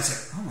learn that,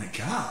 it's like, oh my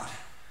God,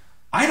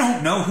 I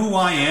don't know who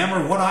I am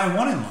or what I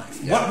want in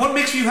life. Yeah. What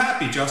makes you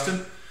happy,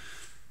 Justin?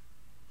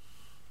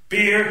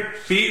 Beer,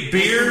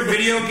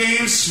 video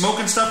games,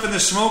 smoking stuff in the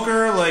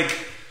smoker. Like,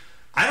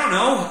 I don't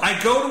know. I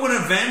go to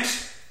an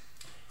event.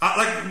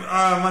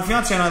 My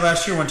fiance and I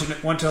last year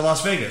went to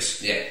Las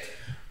Vegas. Yeah.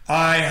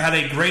 I had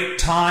a great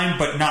time,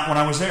 but not when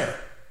I was there.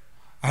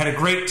 I had a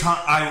great time.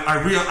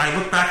 I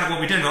look back at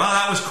what we did and go, oh,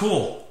 that was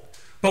cool.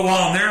 But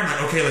while I'm there, I'm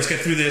like, okay, let's get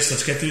through this.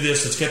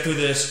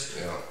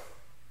 Yeah.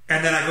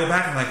 And then I go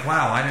back and I'm like,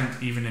 wow, I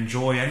didn't even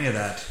enjoy any of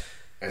that.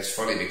 And it's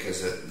funny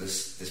because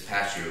this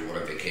past year we went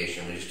on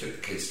vacation. We just took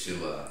the kids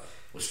to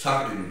was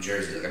talking to New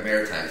Jersey, like a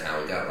maritime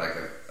town. We got like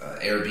a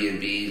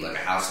Airbnb, like a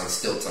house on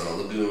stilts on a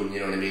lagoon. You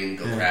know what I mean?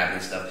 Go crabbing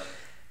and stuff.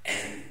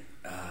 And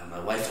my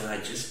wife and I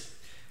just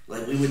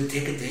we would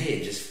take a day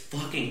and just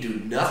fucking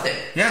do nothing.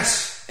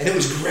 Yes. And it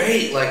was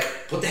great.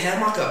 Like, put the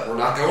hammock up. We're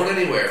not going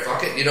anywhere.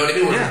 Fuck it. You know what I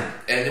mean? Yeah.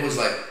 And it was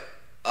like,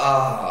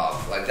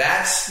 oh, like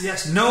that's...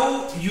 Yes.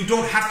 No, you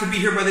don't have to be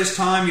here by this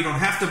time. You don't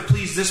have to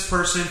please this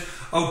person.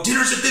 Oh,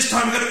 dinner's at this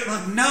time.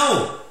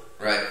 No.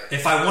 Right.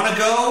 If I want to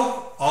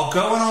go, I'll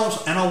go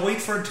and I'll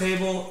wait for a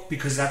table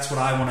because that's what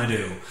I want to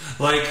do.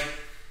 Like,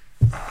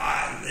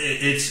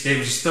 it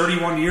was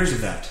 31 years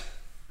of that.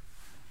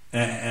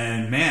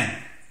 And man,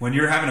 when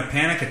you're having a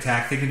panic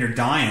attack thinking you're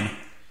dying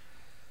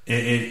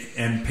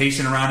and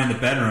pacing around in the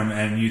bedroom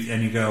and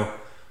you go,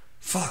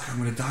 fuck, I'm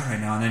going to die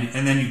right now.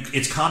 And then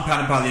it's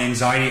compounded by the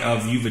anxiety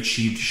of you've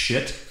achieved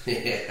shit.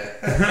 Yeah.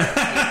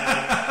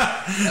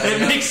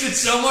 It makes it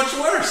so much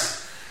worse.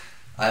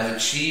 I've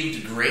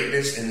achieved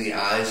greatness in the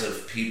eyes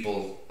of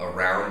people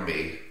around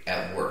me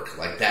at work.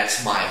 Like,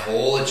 that's my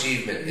whole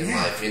achievement in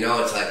life. You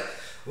know, it's like,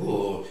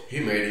 oh, he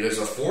made it as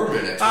a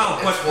foreman at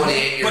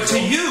 28 years old. But to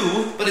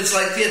you... But it's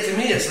like, yeah, to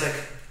me, it's like,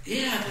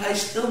 yeah, but I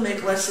still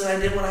make less than I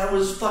did when I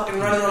was fucking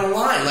running on a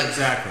line. Like,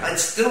 exactly.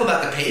 It's still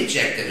about the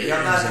paycheck to me. Yeah,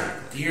 I'm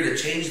not here to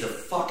change the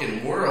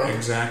fucking world.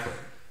 Exactly.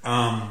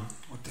 I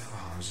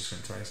was just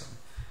going to tell you something.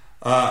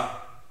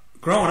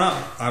 Growing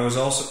up, I was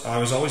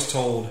always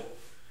told,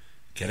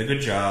 get a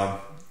good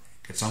job,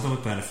 get something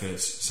with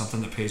benefits,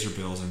 something that pays your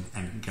bills,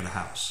 and get a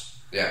house.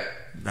 Yeah.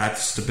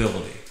 That's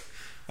stability.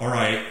 All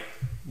right.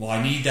 Well,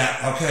 I need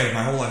that. Okay,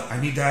 my whole life, I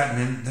need that,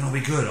 and then I'll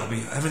be good.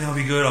 Everything will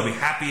be good. I'll be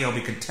happy. I'll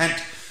be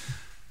content.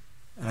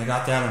 And I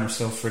got that, and I'm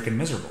still freaking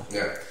miserable.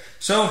 Yeah.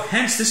 So,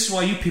 hence, this is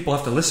why you people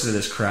have to listen to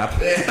this crap.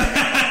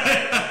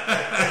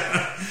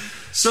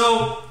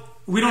 So,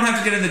 we don't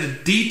have to get into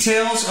the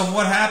details of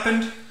what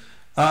happened,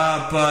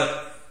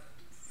 but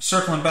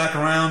circling back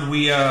around,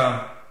 we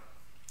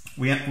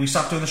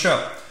stopped doing the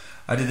show.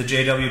 I did the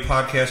JW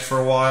podcast for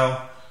a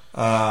while,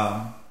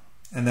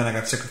 and then I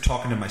got sick of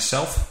talking to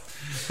myself.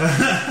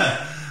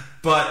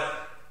 But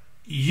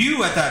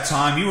you, at that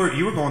time, you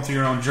were going through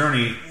your own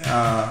journey.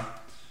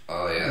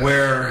 Oh yeah,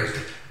 where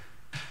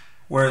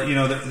you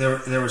know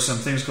there were some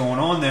things going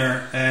on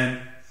there,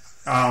 and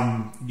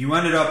you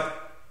ended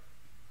up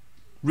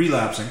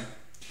relapsing,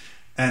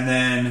 and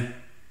then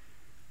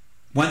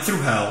went through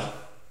hell,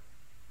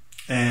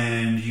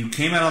 and you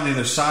came out on the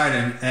other side.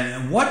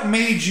 And what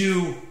made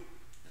you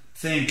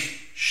think,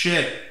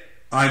 shit,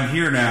 I'm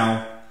here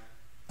now,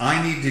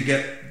 I need to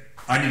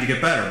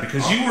get better?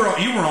 Because you were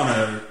on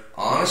a...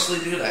 Honestly,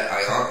 dude,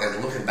 I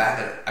looking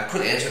back, I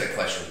couldn't answer that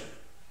question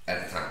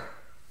at the time.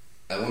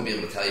 I wouldn't be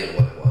able to tell you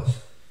what it was.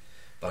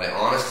 But I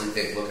honestly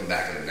think, looking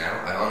back at it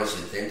now, I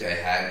honestly think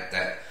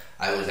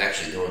I was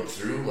actually going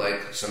through,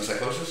 like, some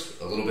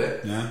psychosis a little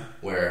bit. Yeah.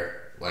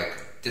 Where,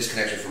 like,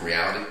 disconnection from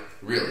reality,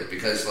 really.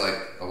 Because, like,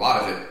 a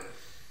lot of it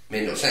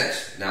made no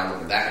sense. Now I'm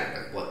looking back at it,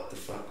 like, what the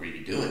fuck were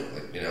you doing?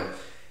 Like, you know?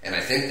 And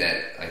I think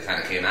that I kind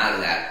of came out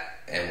of that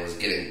and was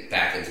getting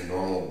back into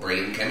normal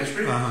brain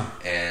chemistry. Uh-huh.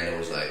 And it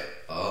was like,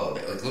 oh,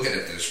 like, looking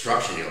at the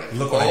destruction, you're like,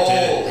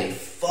 holy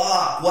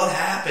fuck, what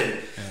happened?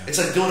 Yeah. It's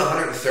like doing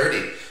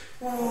 130.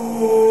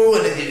 Ooh,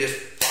 and then you just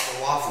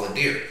fucking waffle a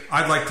deer.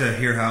 I'd like to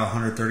hear how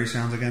 130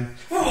 sounds again.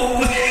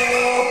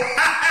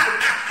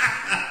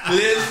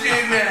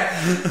 Listen, man,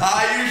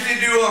 I used to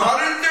do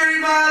 130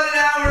 miles an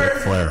hour.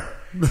 Flair.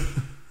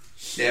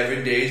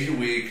 7 days a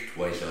week,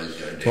 twice on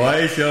Sunday.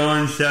 Twice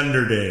on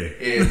Sunday.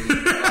 In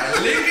my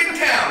Lincoln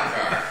Town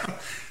car.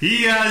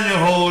 He has a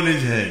hole in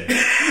his head.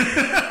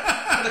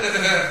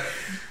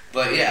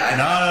 But yeah,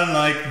 not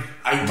unlike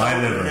my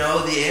liver. I don't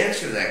know the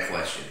answer to that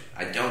question.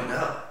 I don't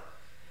know.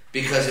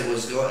 Because I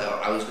was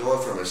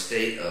going from a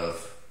state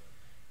of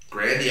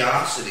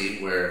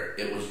grandiosity where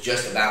it was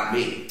just about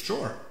me.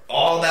 Sure.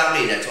 All about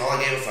me. That's all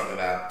I gave a fuck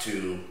about.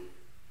 To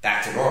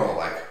back to normal.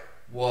 Like,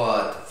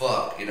 what the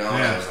fuck? You know? Yeah.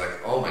 And I was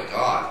like, oh my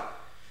God.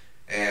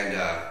 And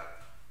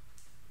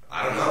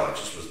I don't know. It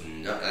just was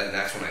nuts. And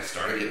that's when I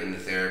started getting into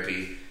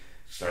therapy.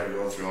 Started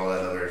going through all that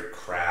other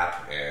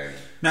crap. And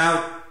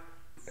now,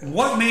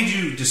 what made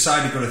you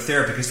decide to go to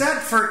therapy? Because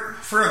that, for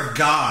a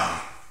guy,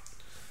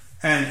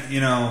 and, you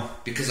know...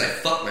 Because I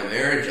fucked my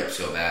marriage up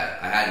so bad,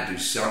 I had to do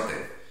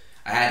something.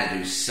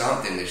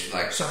 That's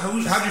like... So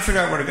how'd you figure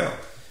out where to go?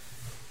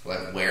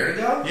 Like, where to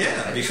go?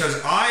 Yeah,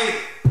 because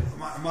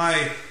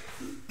my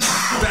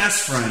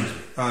best friend,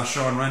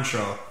 Sean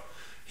Renshaw,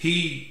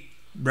 he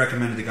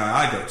recommended the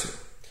guy I go to.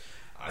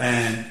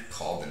 I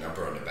called the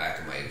number on the back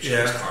of my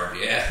insurance card.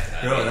 Yeah.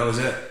 That was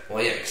it.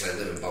 Well, yeah, because I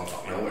live in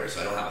bumfuck nowhere, so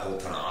I don't have a whole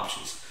ton of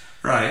options.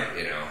 Right.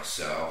 You know,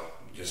 so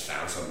just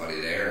found somebody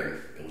there,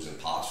 and it was in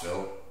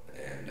Pottsville,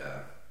 and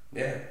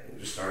we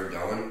just started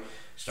going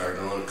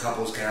to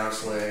couples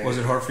counseling. Was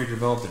it hard for you to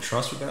develop the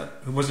trust with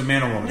that? Was it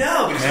man or woman?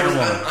 No, because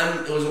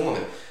it was a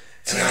woman.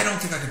 See, I don't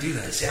think I could do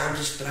that. See,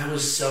 but I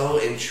was so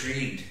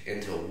intrigued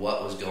into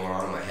what was going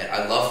on in my head.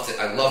 I love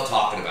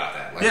talking about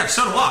that. Like, yeah,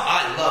 so do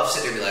I. I love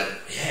sitting there and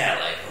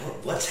be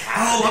like, what's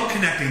happening? Oh, I'm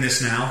connecting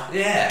this now.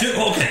 Yeah.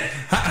 Okay.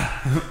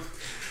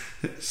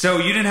 So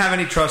you didn't have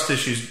any trust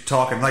issues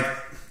talking. Like,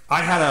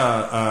 I had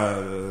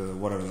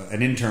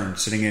an intern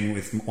sitting in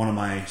with one of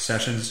my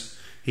sessions.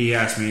 He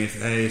asked me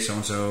if, hey,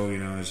 so-and-so,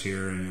 is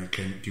here, and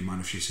do you mind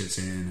if she sits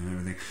in and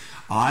everything?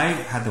 I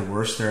had the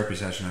worst therapy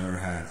session I've ever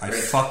had. I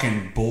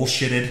fucking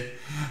bullshitted.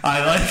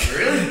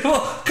 Really?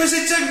 Well, because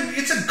it's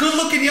a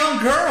good-looking young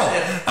girl.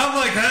 Yeah. I'm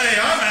like, hey,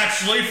 I'm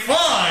actually fine.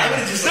 I would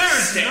have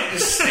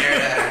just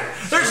stared at her.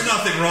 There's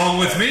nothing wrong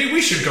with me.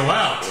 We should go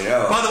out.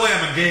 By the way,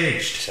 I'm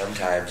engaged.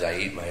 Sometimes I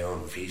eat my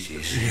own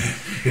feces.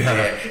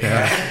 Yeah.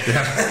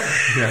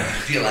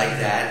 Do you like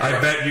that?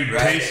 I bet you'd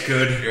taste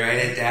good. Write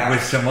it down.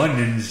 With some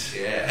onions.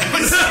 Yeah.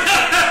 What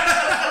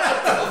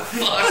the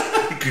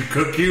fuck? It could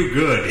cook you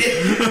good.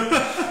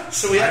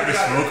 So we haven't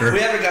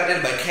gotten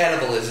into my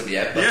cannibalism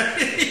yet. But.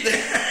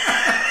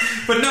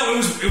 But no,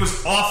 it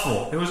was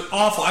awful. It was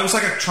awful. I was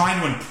like trying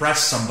to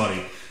impress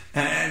somebody.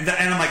 And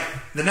I'm like,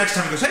 the next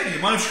time he goes, hey, do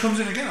you mind if she comes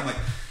in again? I'm like,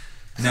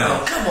 no.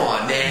 Oh, come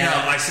on, man.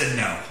 No, I said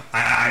no.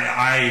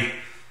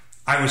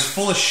 I was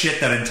full of shit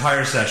that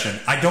entire session.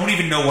 I don't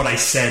even know what I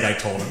said. I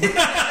told him.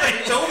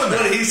 I told him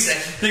what he said.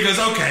 He goes,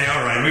 okay,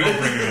 all right, we won't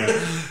bring it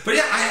in. But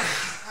yeah,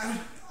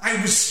 I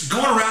was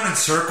going around in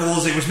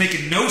circles. It was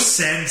making no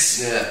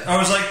sense. Yeah.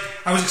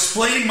 I was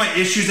explaining my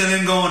issues and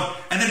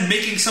then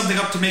making something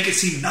up to make it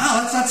seem,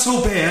 that's not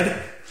so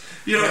bad.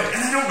 And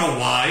I don't know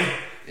why.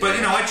 But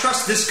I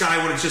trust this guy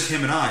when it's just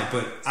him and I.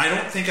 But I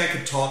don't think I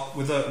could talk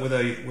with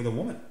a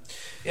woman.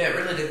 Yeah, it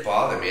really did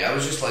bother me. I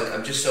was just like,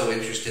 I'm just so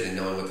interested in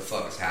knowing what the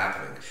fuck is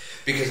happening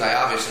because I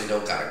obviously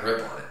don't got a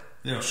grip on it.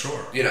 Yeah,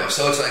 sure.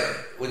 So it's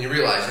like when you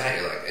realize that,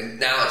 you're like, and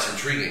now it's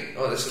intriguing.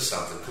 Oh, this is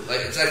something cool.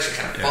 Like it's actually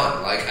kind of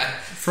fun. Like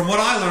from what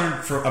I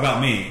learned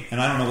about me,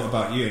 and I don't know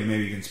about you, and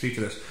maybe you can speak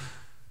to this.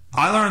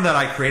 I learned that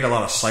I create a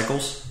lot of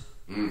cycles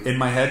in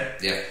my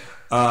head. Yeah.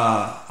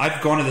 I've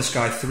gone to this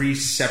guy 3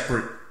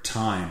 separate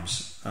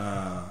times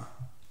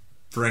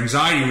for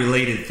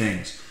anxiety-related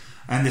things.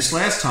 And this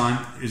last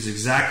time it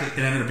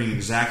ended up being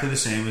exactly the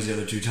same as the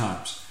other 2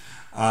 times.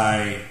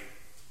 I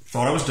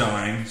thought I was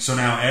dying, so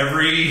now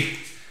every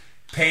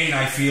pain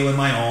I feel in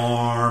my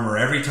arm or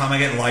every time I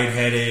get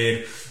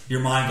lightheaded,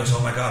 your mind goes, oh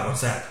my God,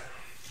 what's that?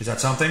 Is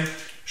that something?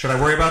 Should I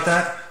worry about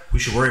that? We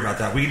should worry about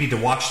that. We need to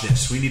watch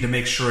this. We need to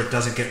make sure it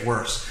doesn't get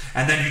worse.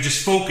 And then you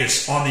just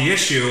focus on the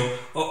issue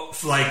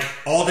like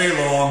all day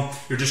long.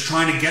 You're just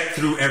trying to get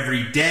through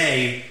every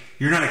day.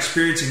 You're not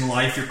experiencing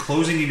life. You're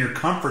closing in your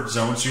comfort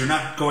zone, so you're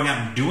not going out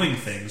and doing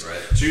things. Right.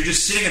 So you're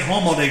just sitting at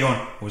home all day going,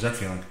 what was that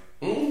feeling?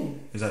 Ooh.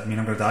 Does that mean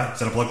I'm going to die? Is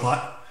that a blood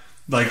clot?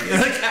 I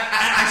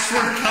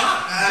swear to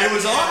God, it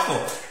was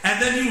awful. And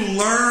then you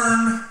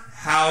learn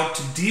how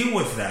to deal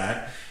with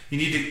that.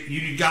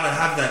 You got to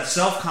have that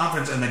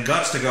self-confidence and the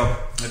guts to go,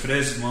 if it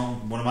is, well,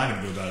 what am I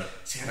going to do about it?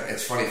 See,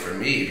 it's funny for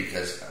me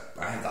because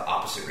I have the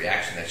opposite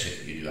reaction to that shit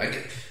that you do. I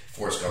get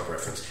Forrest Gump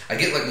reference. I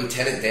get like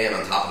Lieutenant Dan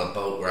on top of the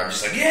boat where I'm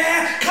just like,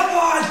 yeah, come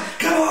on.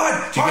 Do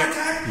you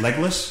get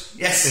legless?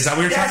 Yes. Is that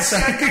what you're trying to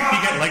say? You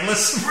get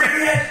legless? Bring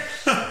it.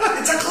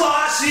 It's a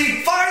claw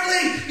scene.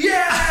 Finally.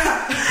 Yeah.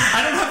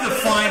 I don't have the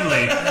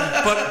finally,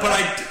 but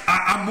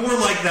I'm more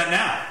like that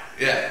now.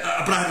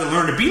 Yeah. But I had to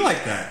learn to be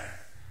like that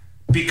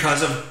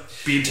because of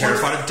being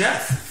terrified of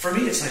death. For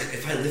me, it's like,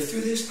 if I live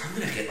through this, I'm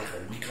going to get like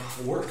a week off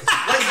of work.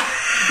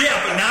 Yeah,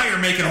 but now you're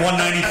making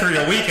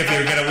 $193 a week if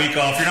you get a week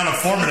off. You're not a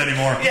foreman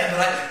anymore. Yeah,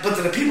 but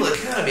to the people that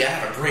count on me, I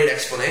have a great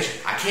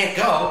explanation. I can't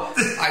go.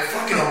 I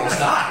fucking almost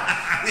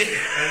died.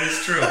 That is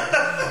true.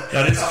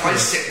 That is true. My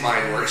sick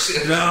mind works.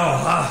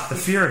 No, the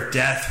fear of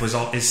death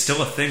is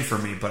still a thing for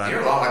me. But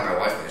you're a lot like my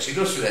wife, man. She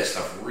goes through that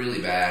stuff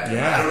really bad.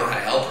 Yeah. I don't know how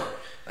to help her.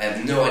 I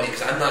have no idea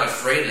because I'm not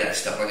afraid of that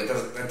stuff. Like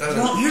that doesn't.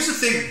 Well, here's the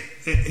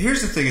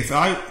thing.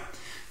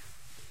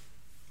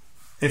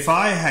 If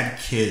I had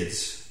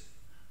kids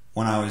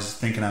when I was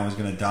thinking I was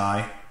going to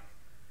die,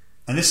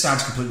 and this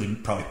sounds completely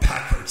probably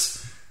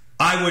backwards,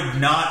 I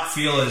would not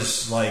feel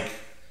as like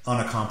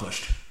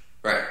unaccomplished.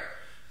 Right.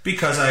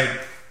 Because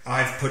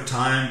I've put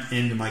time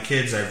into my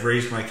kids, I've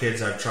raised my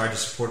kids, I've tried to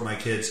support my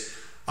kids.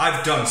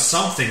 I've done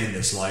something in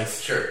this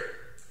life. Sure.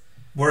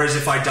 Whereas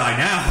if I die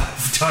now,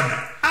 I've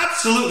done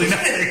absolutely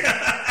nothing.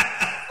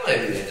 Well, I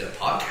mean, they did a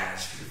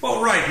podcast.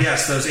 Well, right,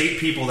 yes, those 8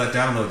 people that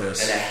download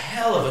this. And a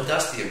hell of a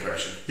Dusty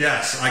impression.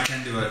 Yes, I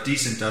can do a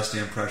decent Dusty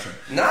impression.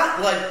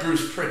 Not like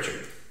Bruce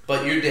Pritchard,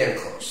 but you're damn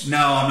close. No,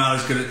 I'm not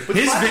as good at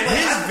his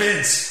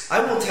Vince. I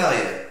will tell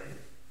you,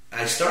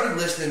 I started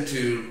listening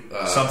to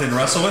Something to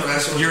Wrestle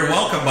With? You're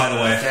welcome, by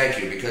the way.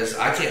 Thank you, because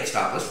I can't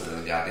stop listening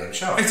to the goddamn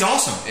show. It's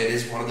awesome. It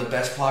is one of the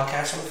best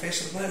podcasts on the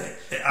face of the planet.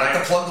 Not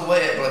to plug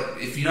away, but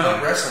if you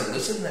like wrestling,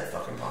 listen to that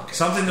fucking podcast.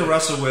 Something to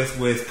Wrestle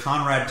With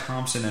Conrad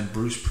Thompson and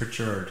Bruce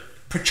Pritchard.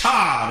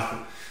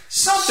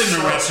 Something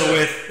to Wrestle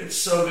With. It's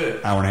so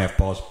good. Hour and a half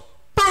pause.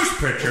 Bruce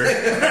Pritchard.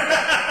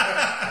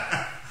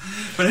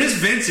 But his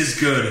Vince is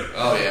good.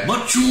 Oh, yeah.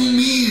 Macho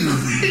Man.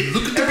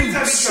 Look at the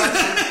boots.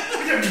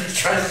 Every time he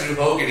tries to do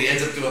Hogan, he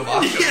ends up doing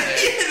Macho Man.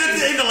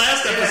 Yeah, in the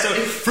last episode.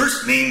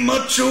 First name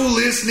Macho,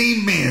 last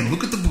name Man.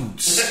 Look at the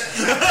boots.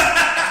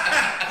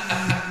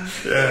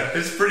 Yeah,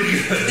 it's pretty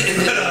good.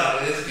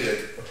 It is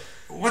good.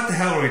 What the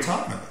hell are we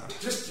talking about?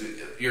 Just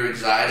your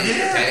anxiety, your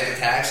panic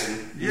attacks,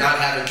 and not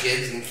having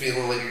kids and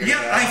feeling like you're going to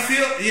die.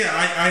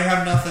 I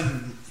have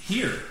nothing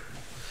here.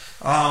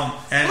 And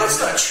well, that's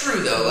not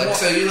true though. Like,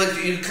 so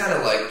you kind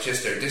of like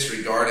just are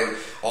disregarding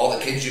all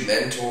the kids you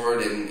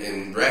mentored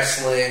in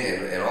wrestling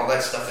and all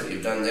that stuff that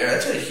you've done there.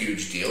 That's a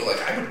huge deal.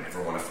 Like, I would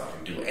never want to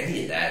fucking do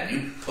any of that.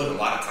 You put a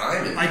lot of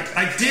time in.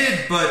 I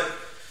did, but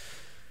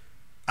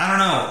I don't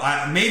know.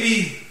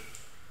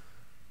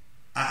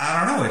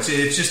 I don't know. It's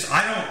just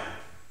I don't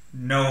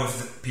know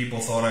if people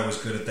thought I was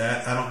good at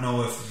that. I don't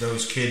know if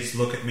those kids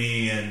look at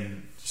me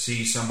and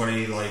see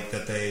somebody like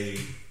that they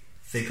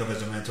think of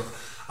as a mentor.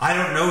 I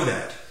don't know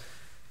that.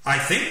 I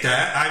think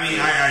that. I mean,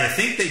 I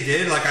think they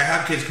did. Like, I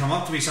have kids come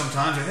up to me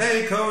sometimes and,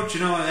 hey, coach,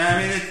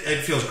 I mean,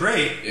 it feels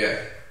great. Yeah.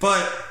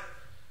 But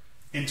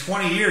in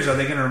 20 years, are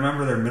they going to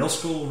remember their middle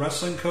school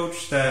wrestling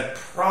coach that...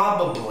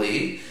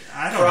 Probably.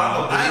 I don't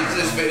know.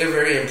 They're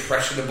very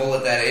impressionable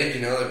at that age.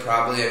 They're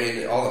probably, I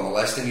mean, all the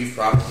molesting you've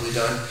probably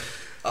done.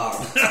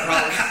 Probably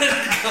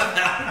come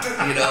out,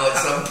 at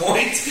some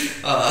point.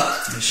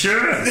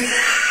 Sure.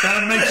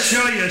 Gotta make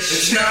sure you showered.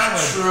 It's not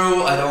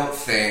true, I don't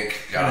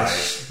think,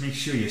 guys. Make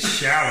sure you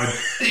showered.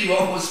 You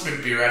almost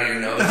spit beer out of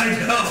your nose. I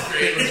know.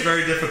 It was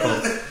very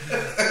difficult.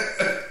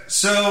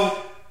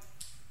 So,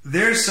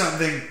 there's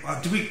something...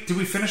 Did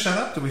we finish that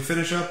up? Did we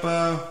finish up...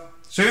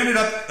 So, we ended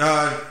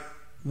up...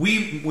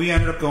 We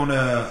ended up going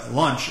to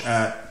lunch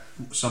at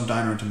some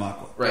diner in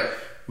Tamaqua. Right.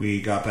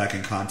 We got back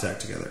in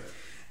contact together.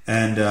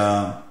 And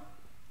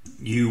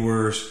you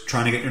were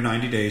trying to get your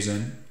 90 days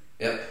in.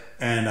 Yep.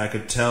 And I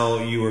could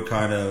tell you were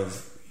kind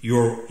of you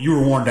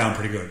were worn down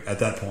pretty good at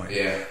that point.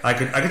 Yeah. I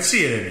could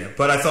see it in you.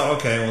 But I thought,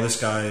 okay, well, this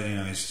guy,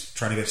 he's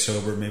trying to get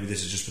sober. Maybe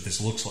this is just what this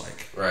looks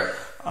like. Right.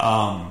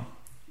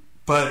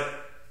 But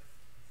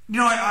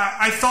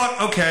I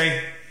thought,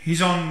 okay,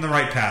 he's on the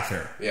right path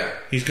here. Yeah.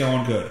 He's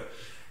going good.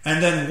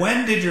 And then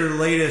when did your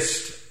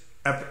latest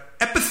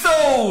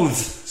episodes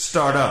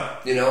start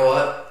up? You know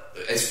what?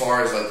 As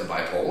far as like the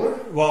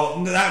bipolar?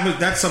 Well,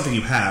 that's something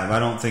you have. I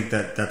don't think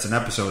that's an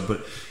episode,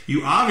 but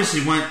you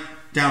obviously went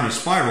down a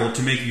spiral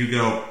to make you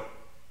go,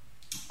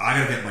 I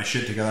gotta get my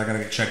shit together, I gotta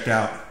get checked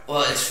out.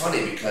 Well, it's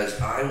funny because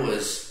I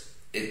was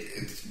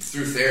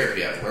through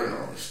therapy I've learned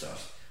all this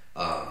stuff.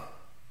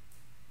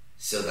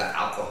 So that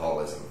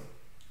alcoholism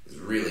is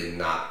really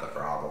not the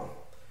problem.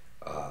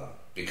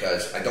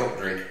 Because I don't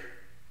drink.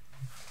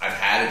 I've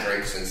had a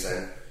drink since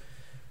then.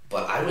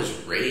 But I was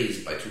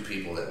raised by 2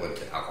 people that went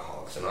to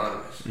Alcoholics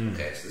Anonymous.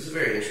 Okay, so this is a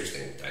very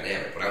interesting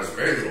dynamic. When I was a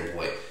very little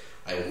boy,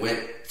 I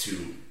went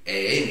to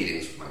AA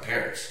meetings with my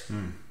parents.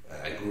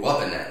 I grew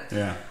up in that.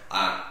 Yeah.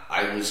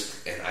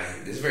 This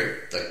is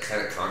very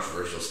kind of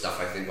controversial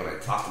stuff. I think when I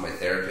talked to my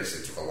therapist,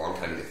 it took a long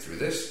time to get through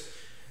this.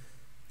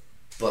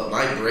 But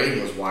my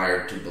brain was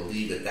wired to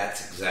believe that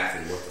that's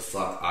exactly what the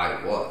fuck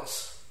I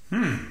was. Do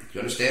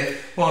you understand?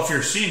 Well, if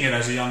you're seeing it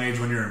as a young age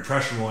when you're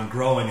impressionable and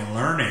growing and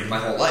learning. My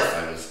whole life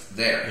I was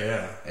there.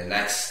 Yeah. And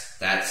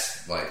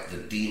that's like the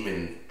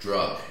demon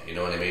drug, you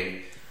know what I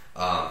mean?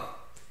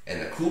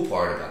 And the cool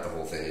part about the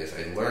whole thing is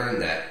I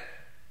learned that,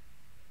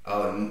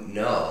 oh,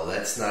 no,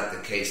 that's not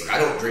the case. Like, I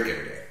don't drink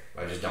every day.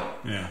 I just don't.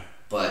 Yeah.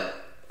 But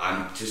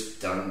I'm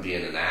just done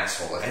being an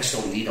asshole. Like, I just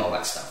don't need all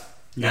that stuff.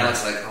 Yeah. Now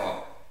it's like,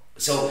 oh.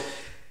 So...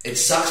 it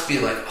sucks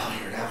being like, oh,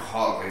 you're an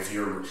alcoholic. If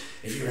you're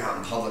out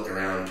in public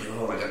around people,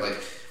 oh my god, like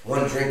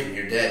one drink and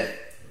you're dead.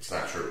 It's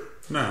not true.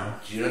 No.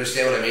 Do you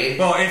understand what I mean?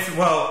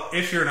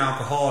 If you're an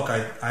alcoholic,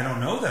 I don't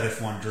know that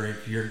if one drink,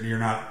 you're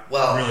not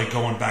really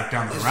going back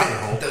down the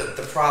rabbit hole.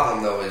 The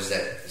problem, though, is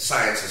that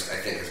science, I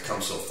think, has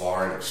come so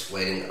far in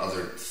explaining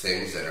other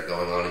things that are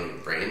going on in your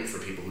brain for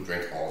people who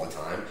drink all the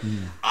time.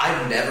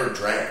 I've never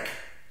drank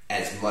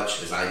as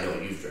much as I know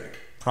you've drank.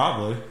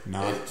 Probably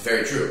not. It's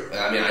very true.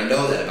 I mean, I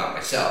know that about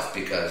myself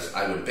because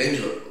I would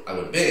binge,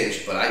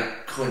 but I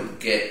couldn't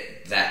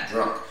get that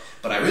drunk.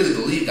 But I really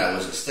believed that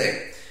was this thing.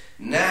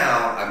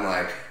 Now I'm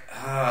like,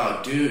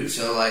 oh, dude.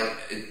 So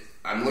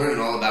I'm learning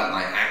all about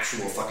my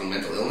actual fucking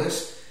mental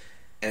illness,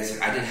 and it's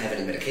like I didn't have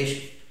any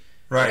medication.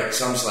 Right.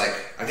 So I'm just like,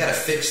 I gotta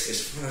fix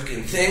this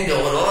fucking thing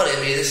going on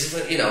in me. This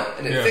is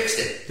and it fixed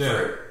it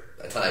for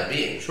a time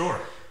being. Sure.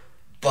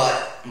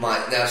 But now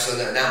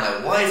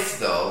my wife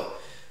though.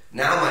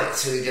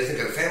 So you gotta think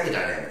of the family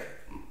dynamic.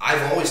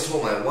 I've always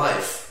told my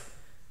wife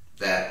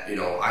that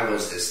I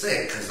was this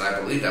thing because I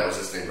believed I was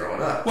this thing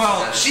growing up.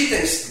 Well, so she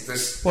thinks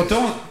this. Well,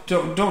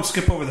 don't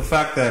skip over the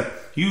fact that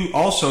you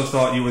also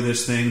thought you were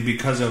this thing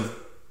because of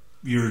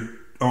your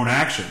own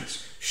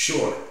actions.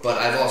 Sure, but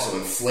I've also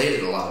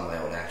inflated a lot of my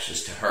own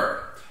actions to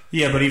her.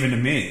 Yeah, but even to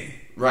me.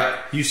 Right.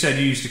 You said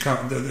you used to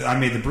come. I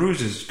made the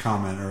bruises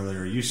comment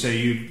earlier. You say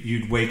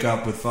you'd wake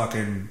up with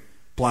fucking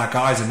black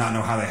eyes and not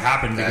know how they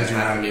happened because that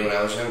happened to me when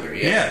I was younger.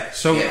 Yeah.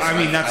 So I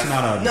mean, that's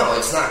not a. No,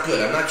 it's not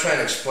good. I'm not trying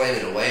to explain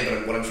it away,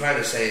 but what I'm trying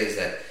to say is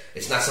that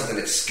it's not something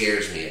that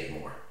scares me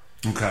anymore.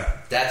 Okay.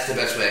 That's the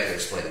best way I can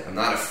explain it. I'm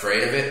not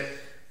afraid of it.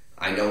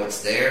 I know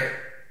it's there,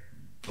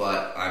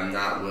 but I'm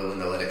not willing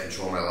to let it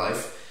control my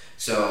life.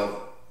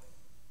 So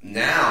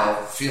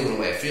now, feeling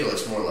the way I feel,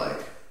 it's more like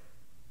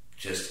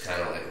just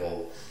kind of like,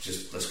 well,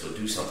 just let's go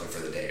do something for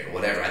the day or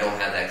whatever. I don't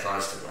have that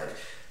constant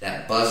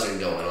that buzzing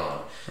going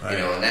on, right.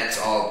 And that's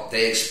all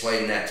they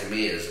explain that to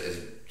me is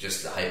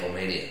just the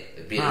hypomania,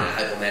 being in a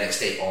hypomanic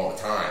state all the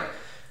time,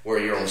 where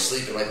you're only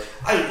sleeping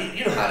how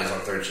it is on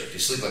third shift. You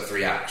sleep like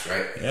 3 hours,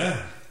 right? Yeah.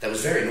 That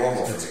was very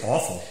normal for me. It's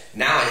awful.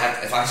 Now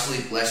if I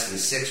sleep less than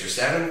 6 or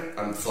 7,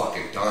 I'm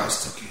fucking done. I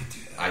still can't do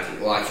that.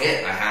 I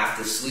can't. I have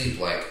to sleep.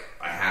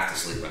 I have to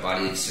sleep. My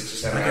body needs 6 or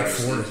 7 hours.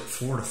 I get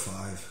 4 to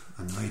 5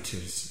 a night,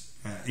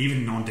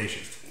 even on day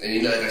shift.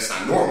 And that's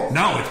not normal.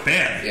 No, it's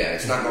bad. Yeah,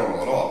 it's not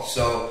normal at all.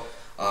 So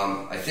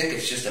I think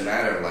it's just a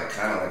matter of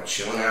kind of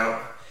chilling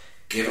out,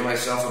 giving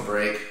myself a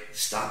break,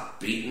 stop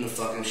beating the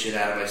fucking shit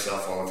out of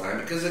myself all the time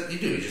because you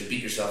just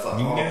beat yourself up.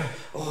 Yeah.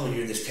 Oh,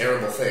 you're this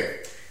terrible thing.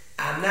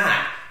 I'm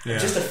not. Yeah. I'm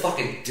just a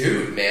fucking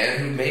dude, man,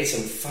 who made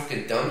some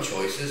fucking dumb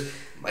choices.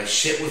 My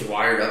shit was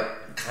wired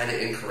up kind of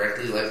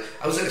incorrectly.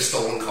 I was in a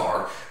stolen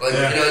car.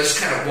 It's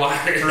kind of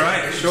wired.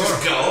 Right, sure.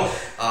 Just go.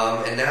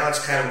 And now it's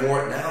kind of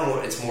more.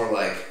 Now it's more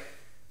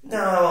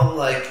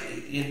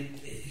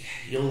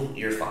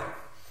you're fine.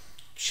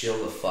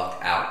 Chill the fuck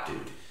out,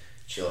 dude.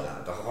 Chill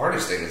out. The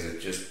hardest thing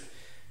is just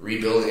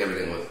rebuilding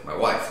everything with my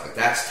wife.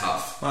 That's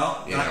tough.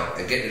 Well,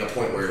 and getting to a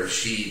point where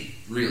she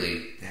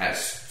really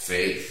has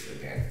faith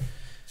again.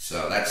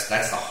 So that's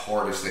the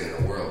hardest thing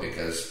in the world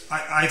because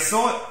I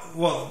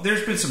thought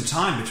there's been some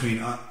time between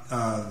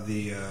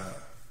the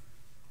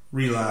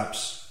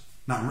relapse.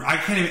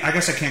 I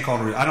guess I can't call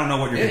it a relapse. I don't know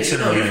what you're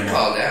considering. You can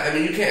call it that. I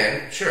mean, you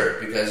can, sure,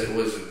 because it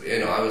was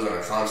I was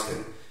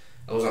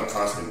on a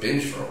constant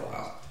binge for a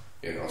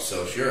while.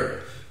 So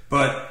sure.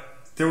 But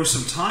there was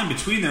some time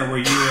between there where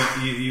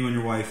you and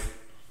your wife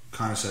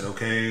kind of said,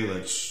 "Okay,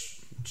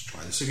 let's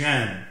try this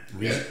again.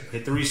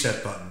 Hit the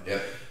reset button."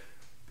 Yep.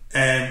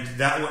 And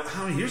that was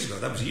how many years ago?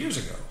 That was years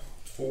ago.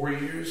 4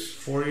 years.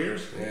 4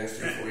 years. Yeah,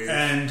 3 or 4 years.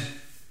 And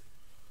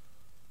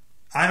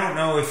I don't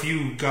know if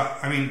you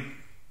got. I mean,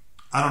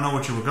 I don't know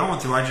what you were going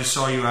through. I just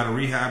saw you out of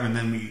rehab, and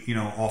then we,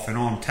 off and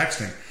on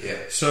texting. Yeah.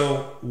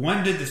 So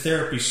when did the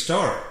therapy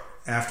start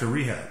after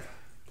rehab?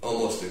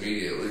 Almost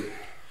immediately.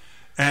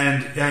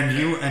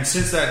 And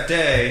since that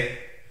day,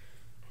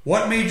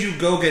 what made you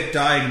go get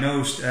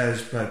diagnosed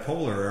as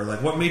bipolar, or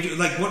what made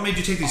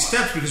you take these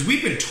steps? Because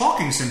we've been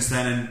talking since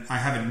then, and I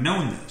haven't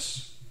known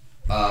this.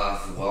 I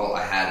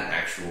had an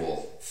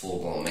actual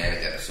full-blown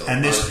manic episode.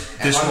 And this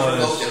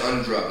was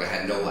undrugged. I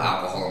had no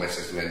alcohol in my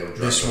system. I had no drugs.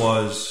 This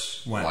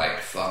was when?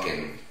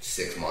 Fucking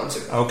 6 months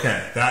ago.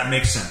 Okay, that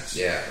makes sense.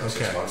 Yeah,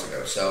 6 months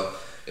ago. So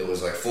it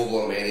was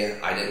full-blown mania.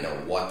 I didn't know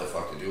what the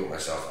fuck to do with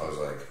myself. I was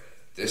like,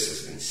 this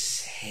is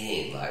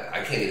insane.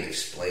 I can't even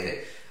explain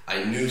it.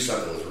 I knew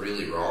something was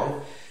really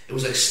wrong. It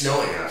was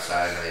snowing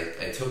outside,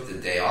 and I took the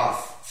day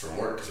off from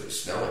work because it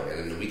was snowing, and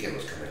then the weekend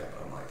was coming up,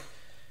 and I'm like,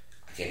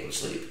 I can't go to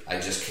sleep. I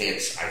just can't.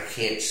 I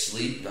can't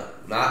sleep.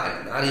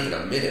 Not even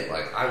a minute.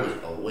 I was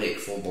awake,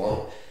 full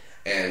blown,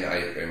 and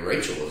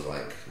Rachel was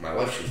my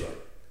wife. She was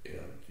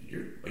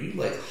are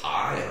you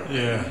high? And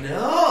I'm like,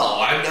 no,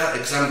 I'm not,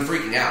 because I'm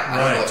freaking out. I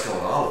don't know what's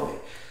going on with me.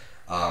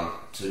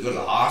 So we go to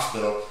the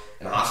hospital,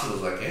 and the hospital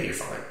was like, yeah, you're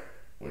fine.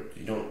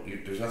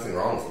 There's nothing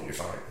wrong with you. You're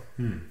fine.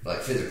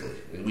 Physically,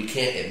 we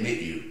can't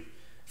admit you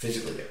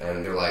physically.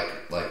 And they're like,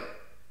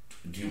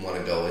 do you want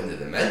to go into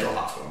the mental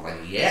hospital? I'm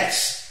like,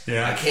 yes.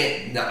 Yeah.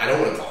 I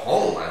don't want to go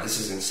home. This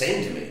is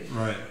insane to me.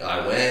 Right.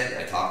 I went.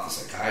 I talked to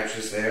the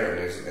psychiatrist there,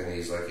 and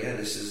he's like, "Yeah,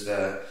 this is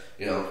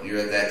you're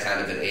at that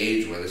kind of an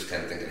age where this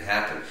kind of thing can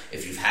happen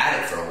if you've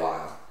had it for a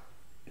while,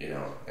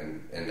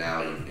 and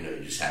now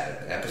you just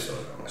had an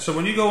episode." I'm like, so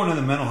when you go into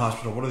the mental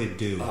hospital, what do they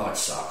do? Oh, it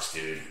sucks,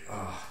 dude.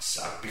 Oh, it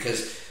sucks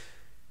because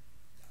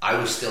I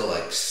was still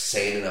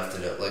sane enough to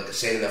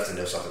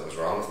know something was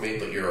wrong with me,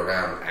 but you're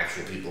around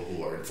actual people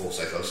who are in full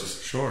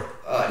psychosis. Sure.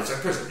 It's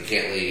like prison. You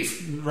can't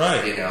leave.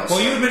 Right. Well, so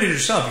you admitted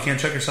yourself. You can't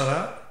check yourself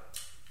out?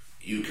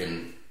 You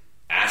can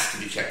ask to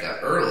be checked out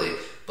early,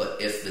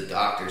 but if the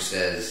doctor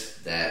says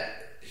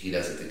that he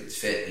doesn't think it's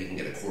fit, he can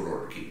get a court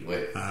order to keep you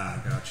away.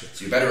 Ah, gotcha.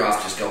 So you're better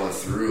off just going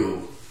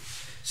through.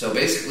 So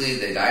basically,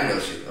 they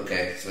diagnose you.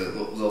 Okay, so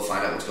they'll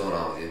find out what's going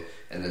on with you,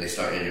 and then they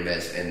start in your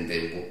meds, and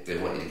they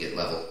want you to get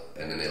level,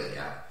 and then they let you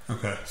out.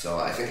 Okay. So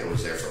I think I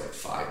was there for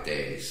 5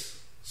 days.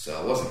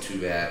 So it wasn't too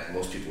bad.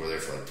 Most people were there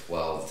for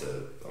 12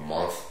 to a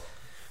month.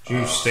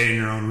 Did you stay in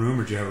your own room,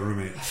 or did you have a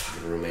roommate? A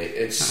fucking roommate.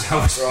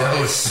 How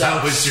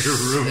was your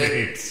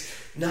roommate?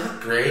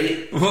 Not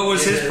great. What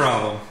was his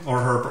problem? Or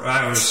her?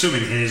 I was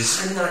assuming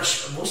his. I'm not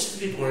sure. Most of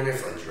the people were in there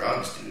for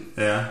drugs, dude.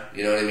 Yeah.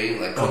 You know what I mean?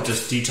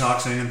 Just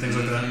detoxing and things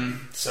like that?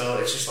 So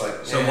it's just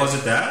So was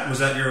it that? Was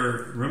that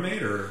your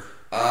roommate, or?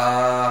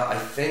 I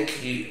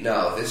think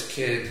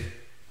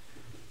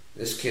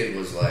this kid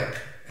was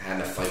had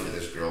a fight with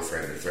his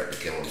girlfriend and threatened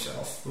to kill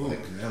himself. Ooh,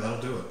 yeah,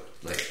 that'll do it.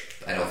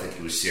 I don't think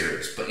he was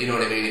serious, but you know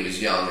what I mean? He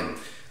was young and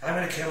I'm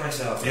gonna kill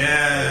myself.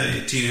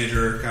 Yeah,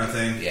 teenager kind of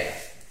thing. Yeah.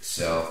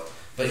 So,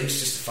 but he was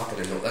just a fucking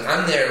annoying.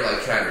 I'm there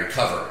trying to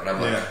recover, and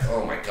I'm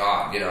oh my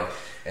god,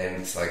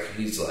 and it's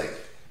he's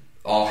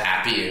all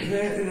happy and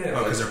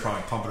because they're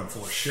probably pumping him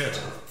full of shit.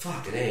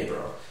 Fucking A,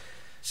 bro.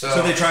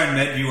 So they try and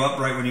med you up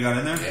right when you got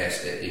in there?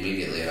 Yes,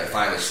 immediately, and I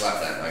finally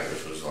slept that night,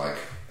 which was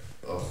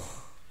oh.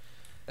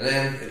 And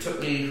then it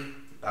took me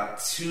about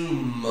 2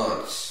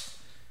 months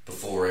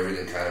before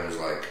everything kind of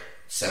was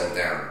settled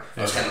down.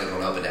 I was kind of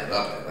going up and down,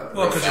 up and down.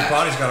 Well, because your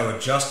body's got to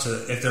adjust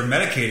to. If they're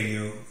medicating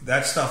you,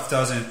 that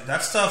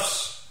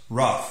stuff's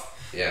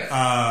rough.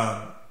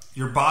 Yeah.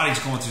 Your body's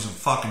going through some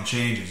fucking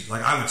changes.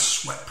 I would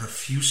sweat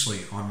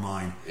profusely on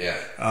mine.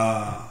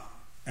 Yeah.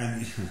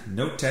 And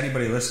note to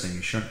anybody listening,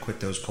 you shouldn't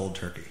quit those cold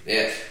turkey.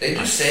 Yeah, they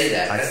do say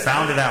that. I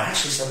found it out.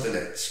 Actually, something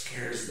that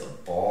scares the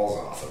balls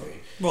off of me.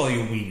 Well,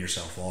 you wean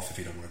yourself off if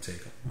you don't want to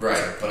take them.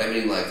 Right, but I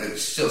mean,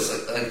 it's still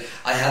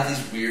I have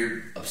these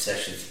weird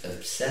obsessive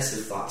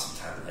thoughts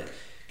sometimes. Can you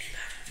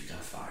imagine if you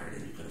got fired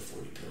and you couldn't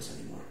afford your pills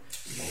anymore?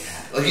 What would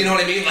happen? You know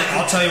what I mean?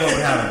 I'll tell you what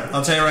would happen.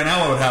 I'll tell you right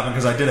now what would happen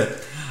because I did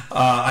it.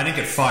 I didn't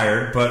get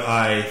fired, but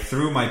I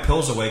threw my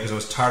pills away because I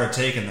was tired of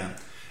taking them.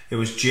 It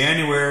was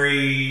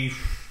January.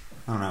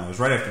 I don't know. It was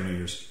right after New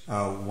Year's.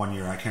 1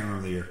 year. I can't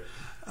remember the year.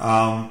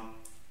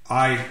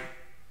 I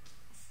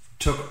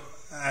took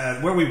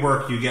where we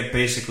work. You get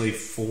basically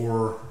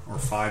 4 or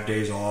 5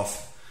 days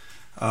off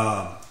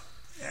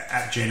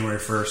at January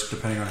 1st,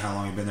 depending on how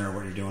long you've been there or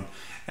what you're doing.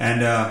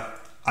 And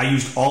I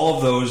used all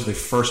of those the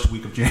first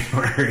week of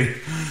January.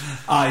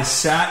 I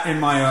sat in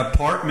my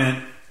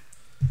apartment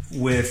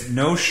with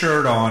no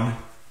shirt on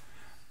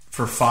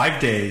for 5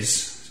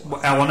 days.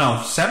 Well,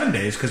 no, 7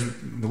 days because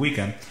the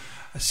weekend.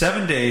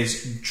 7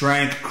 days,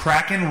 drank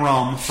Kraken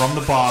rum from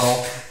the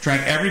bottle,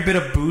 drank every bit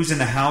of booze in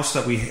the house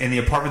in the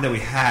apartment that we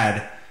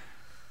had,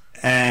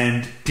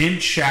 and didn't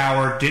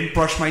shower, didn't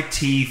brush my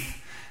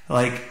teeth.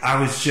 I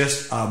was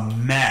just a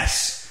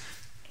mess.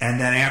 And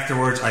then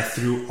afterwards, I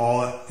threw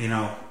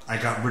I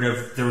got rid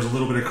of, there was a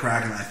little bit of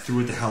Kraken, I threw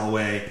it the hell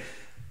away,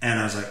 and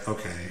I was like,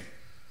 okay,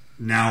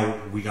 now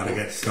we got to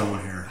get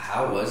going here.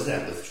 How was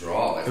that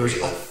withdrawal? It was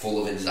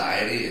full of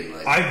anxiety and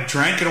I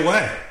drank it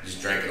away.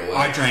 Just drank it away.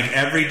 I drank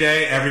every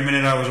day, every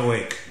minute I was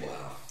awake.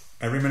 Wow.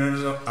 Every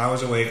minute I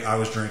was awake, I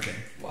was drinking.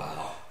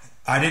 Wow.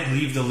 I didn't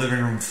leave the living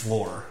room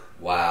floor.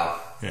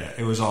 Wow. Yeah,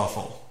 it was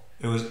awful.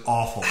 It was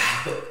awful.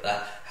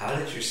 How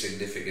did your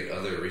significant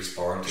other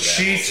respond to that?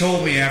 She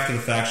told me after the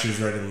fact she was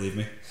ready to leave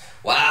me.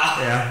 Wow.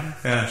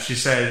 Yeah. She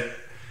said,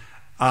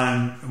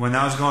 when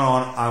that was going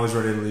on, I was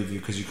ready to leave you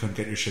because you couldn't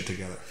get your shit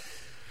together.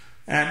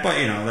 But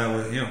that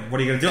was, what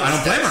are you going to do? I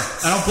don't blame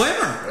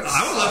her. I would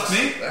have left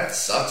me. That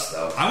sucks,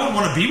 though. I wouldn't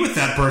want to be with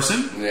that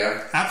person.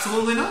 Yeah.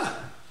 Absolutely not.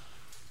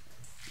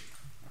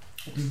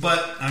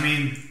 But, I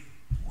mean,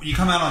 you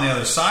come out on the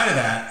other side of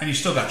that, and you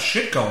still got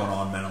shit going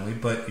on mentally,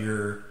 but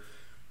you're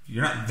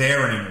not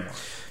there anymore.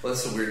 Well,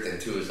 that's the weird thing,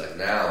 too, is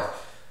now,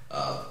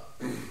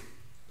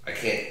 I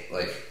can't,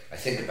 I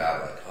think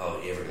about,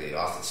 oh, you ever going to get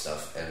off and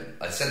stuff, and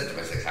I said it to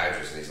my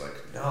psychiatrist, and he's like,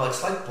 no,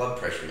 it's like blood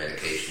pressure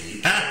medication. You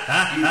need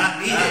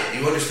it.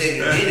 You understand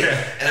you need it.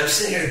 And I'm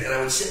sitting here, and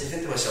I would sit and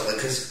think to myself,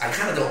 because I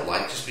kind of don't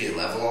like just being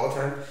level all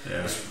the time.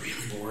 Yeah. It's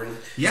really boring.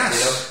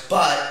 Yes.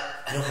 But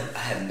I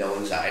have no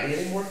anxiety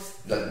anymore.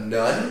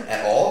 None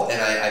at all.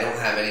 And I don't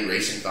have any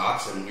racing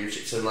thoughts and weird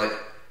shit. So,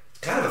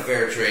 kind of a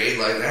fair trade.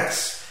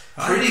 That's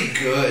pretty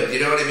good.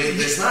 You know what I mean?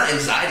 It's not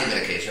anxiety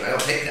medication. I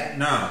don't take that.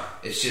 No.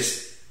 It's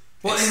just...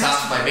 It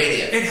stops my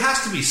mania. It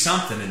has to be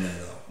something in there,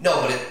 though.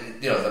 No, but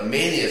the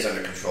mania is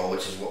under control,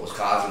 which is what was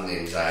causing the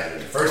anxiety in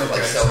the first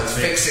place. So it's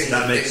fixing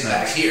the things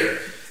back here,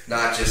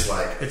 not just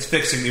like... It's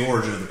fixing the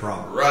origin of the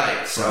problem.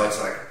 Right. So it's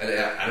like,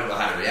 I don't know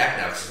how to react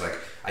now. It's like,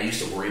 I used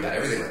to worry about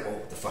everything,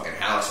 like, the fucking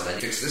house, and I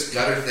fix this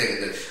gutter thing,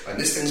 and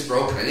this thing's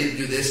broken, I need to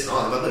do this, and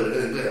all that.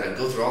 I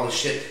go through all this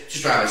shit,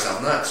 just drive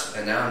myself nuts.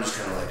 And now I'm just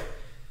kind of like,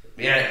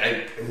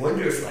 I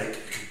wonder if, like, I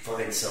could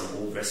find some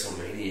old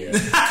WrestleMania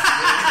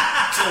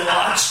to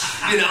watch,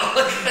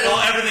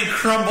 everything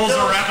crumbles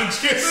around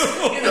you.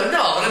 No,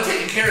 but I'm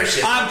taking care of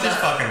shit. I'm just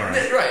fucking around.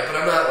 Right, but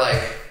I'm not,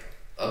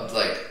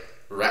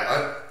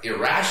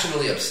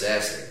 irrationally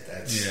obsessing.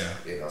 That's,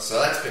 so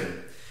that's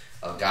been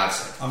a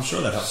godsend. I'm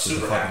sure that helps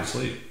with the fucking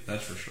sleep.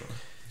 That's for sure.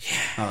 Yeah.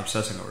 Not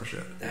obsessing over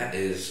shit. That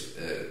is...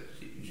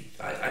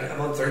 I'm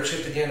on third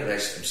shift again, and I'm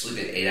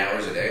sleeping 8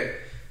 hours a day.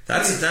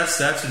 That's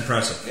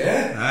impressive.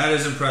 Yeah. That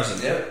is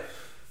impressive. Yeah.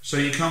 So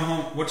you come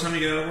home... What time do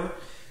you get out of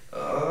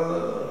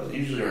work?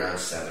 Usually around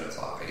 7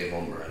 o'clock. I get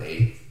home around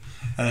 8.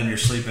 And then you're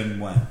sleeping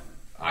when?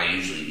 I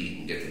usually eat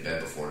and get to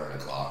bed before 9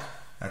 o'clock.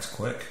 That's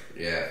quick.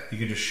 Yeah. You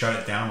can just shut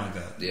it down like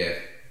that. Yeah.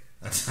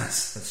 That's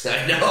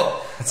I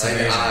know. That's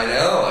amazing. I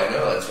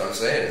know. That's what I'm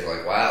saying. It's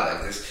like, wow,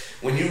 like this.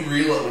 When you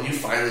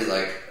finally,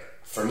 like,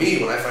 for me,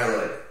 when I finally,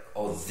 like,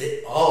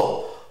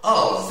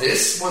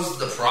 this was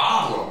the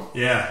problem.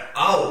 Yeah.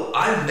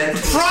 I'm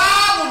mentally... The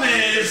problem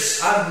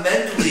is... I'm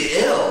mentally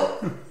ill.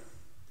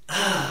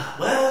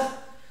 Well,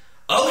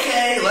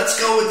 okay, let's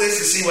go with this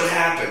and see what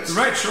happens.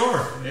 Right,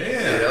 sure.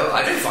 Yeah.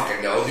 I didn't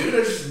fucking know, dude.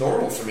 It's just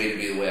normal for me to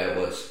be the way I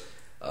was.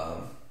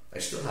 I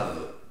still have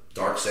a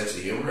dark sense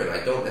of humor, and I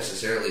don't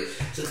necessarily...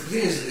 So the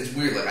thing is, it's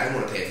weird. Like, I don't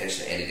want to pay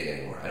attention to anything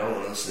anymore. I don't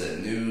want to listen to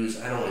the news.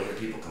 I don't want to hear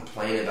people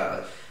complain about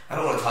it. I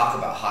don't want to talk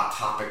about hot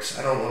topics.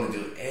 I don't want to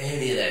do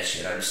any of that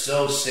shit. I'm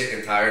so sick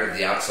and tired of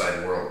the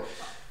outside world.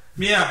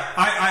 Yeah,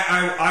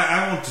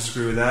 I won't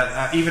disagree with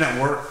that. Even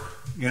at work,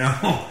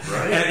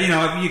 Right.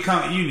 You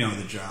come,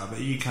 the job.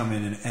 You come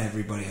in and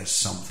everybody has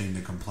something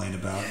to complain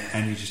about,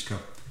 and you just go,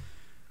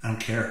 I don't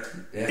care.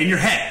 Yeah. In your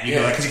head,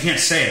 because you can't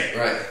say it.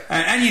 Right.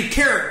 And you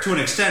care to an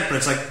extent, but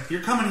it's like,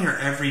 you're coming here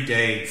every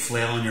day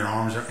flailing your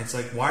arms. It's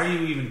like, why are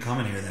you even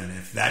coming here then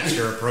if that's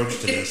your approach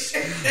to this?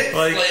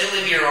 Like,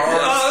 flailing your arms.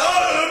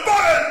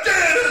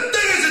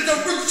 This is the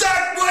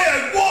exact way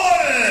I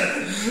want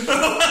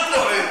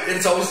it!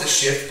 It's always the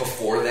shift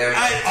before them.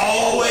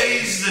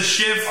 Always the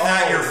shift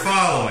that you're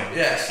following.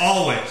 Yes.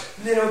 Always.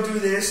 And they don't do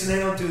this and they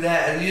don't do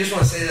that. And you just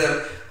want to say to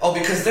them,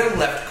 because they're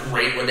left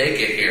great when they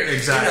get here.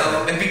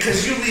 Exactly. And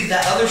because you leave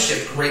that other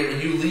shift great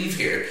when you leave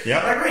here.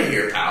 Yep. Like, right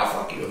here, pal.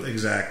 Fuck you.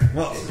 Exactly.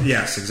 Well,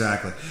 yes,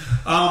 exactly.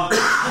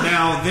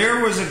 Now,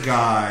 there was a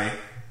guy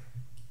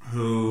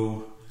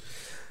who...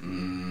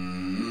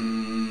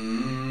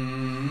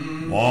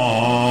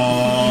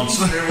 Once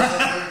there was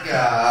a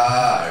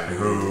guy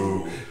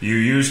who you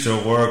used to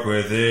work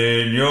with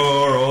in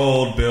your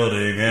old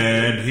building,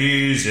 and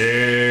he's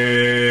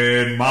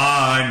in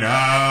mine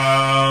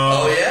now.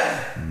 Oh, yeah?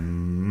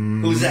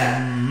 Who's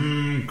that?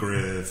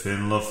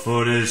 Griffin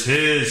LaFoot is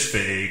his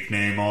fake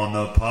name on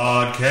the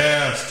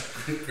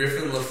podcast.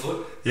 Griffin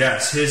LaFoot?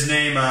 Yes, his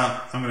name,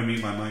 I'm going to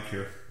mute my mic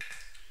here.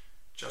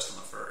 Justin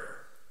LaFurrier.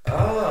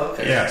 Oh,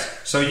 okay. Yes,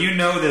 so you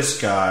know this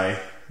guy,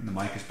 and the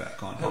mic is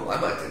back on. Oh, I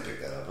might didn't pick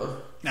that up, huh?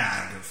 Nah, I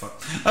don't give a fuck.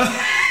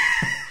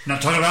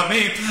 Not talking about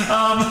me.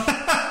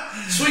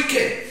 Sweet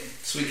kid.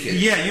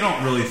 Yeah, you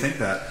don't really think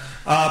that.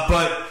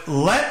 But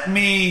let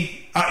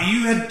me...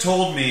 you had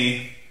told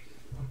me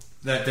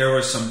that there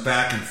was some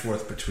back and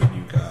forth between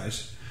you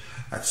guys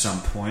at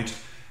some point,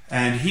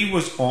 and he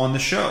was on the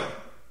show.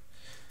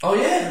 Oh,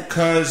 yeah?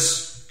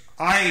 Because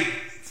I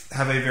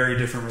have a very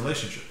different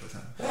relationship with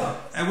him. Oh.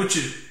 And which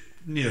is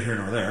neither here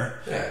nor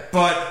there. Yeah.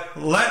 But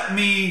let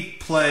me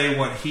play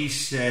what he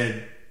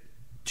said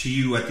to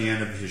you at the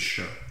end of his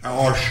show.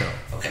 Our show.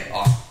 Okay,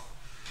 awesome.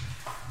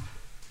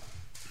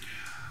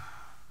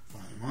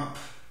 Volume up.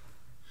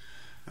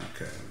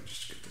 Okay, let me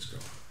just get this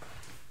going.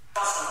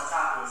 On the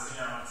top of this,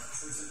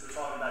 since we're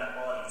talking about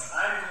audience,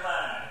 I'm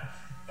glad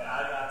that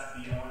I got to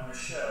be on your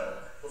show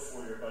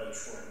before your buddy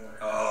Troy Moyer.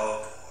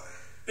 Oh, boy.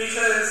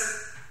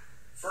 Because,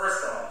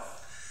 first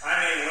off, I'm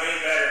a way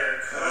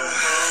better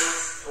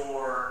co-host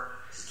or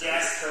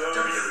guest host.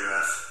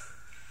 WWF.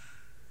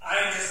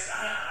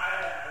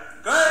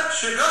 Go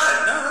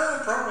ahead. No,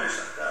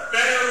 probation.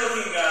 Better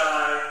looking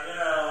guy,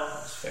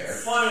 That's fair.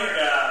 funnier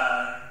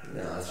guy.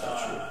 No, that's not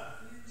true.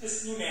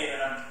 Just you name it,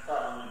 I'm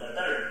probably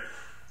better.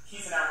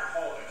 He's an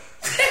alcoholic.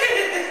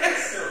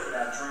 Still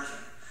without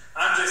drinking.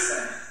 I'm just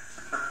saying.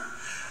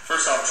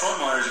 First off, Troy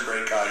Moyer is a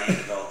great guy. He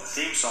developed the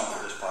theme song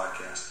for this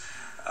podcast.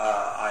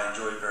 I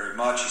enjoy it very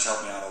much. He's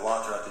helped me out a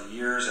lot throughout the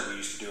years, and we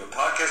used to do a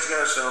podcast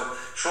together. So,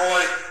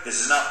 Troy,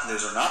 those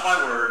are not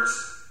my words,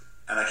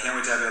 and I can't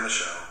wait to have you on the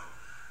show.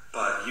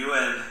 But you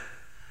and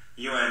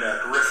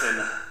Griffin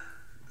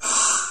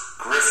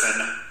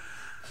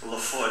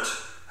LaFoot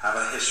have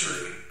a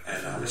history,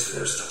 and obviously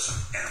there's still some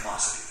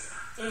animosity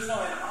there. There's no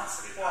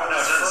animosity. Well, no, it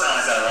doesn't sound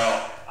like that at all.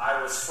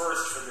 I was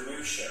first for the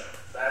new show.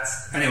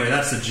 Anyway,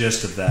 that's the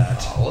gist of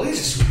that. Oh, well, he's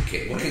a sweet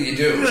kid. What can you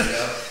do?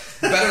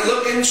 Better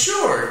looking?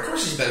 Sure. Of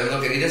course he's better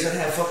looking. He doesn't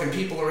have fucking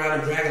people around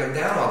him dragging him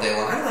down all day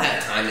long. I don't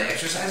have time to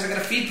exercise. I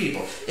gotta feed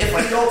people. If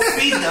I don't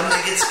feed them,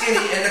 they get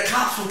skinny and the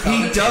cops will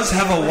come. He does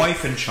have a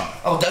wife and child.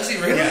 Oh, does he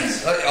really?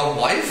 Yes. A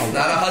wife?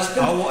 Not a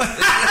husband? A wife.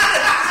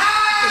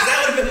 Because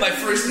that would have been my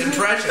first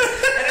impression.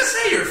 And to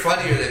say you're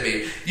funnier than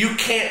me, you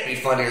can't be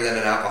funnier than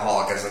an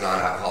alcoholic as a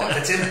non-alcoholic.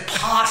 That's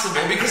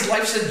impossible because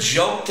life's a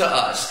joke to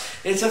us.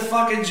 It's a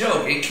fucking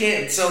joke. It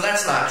can't. So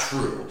that's not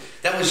true.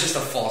 That was just a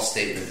false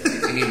statement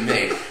that he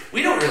made.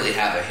 We don't really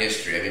have a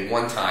history. I mean,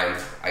 one time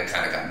I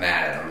kind of got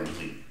mad at him and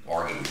we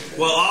argued with him.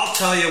 Well, I'll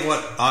tell you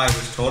what I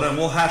was told, and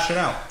we'll hash it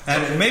out.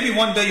 And maybe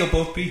one day you'll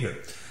both be here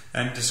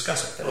and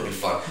discuss it. That would be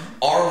fun.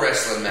 Arm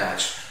wrestling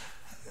match.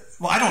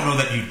 Well, I don't know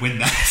that you'd win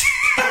that.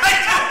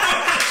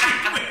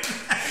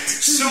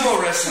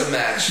 Sumo wrestling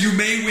match. You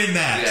may win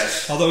that.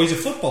 Yes. Although he's a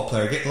football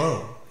player, get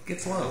low.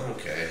 Gets low.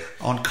 Okay.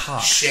 On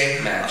cock.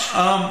 Shank match.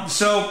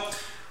 So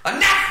A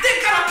napkin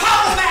on a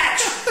pole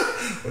match.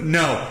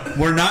 no,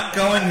 we're not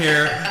going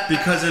here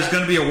because there's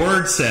going to be a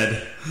word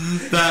said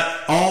that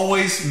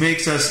always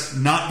makes us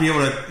not be able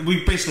to.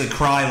 We basically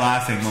cry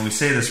laughing when we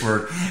say this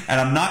word, and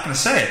I'm not going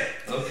to say it.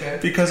 Okay.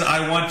 Because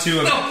I want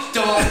to. No,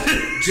 don't.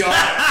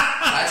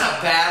 That's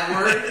a bad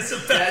word. It's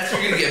a bad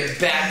You're going to get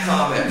bad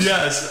comments.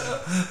 Yes.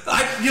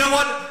 You know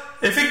what?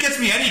 If it gets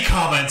me any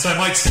comments, I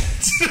might say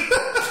it.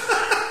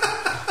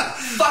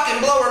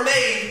 Fucking Blower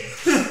Maid.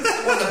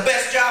 One of the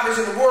best jobbers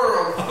in the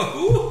world.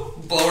 Who?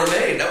 Blower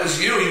Maid. That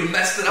was you. You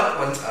messed it up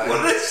one time.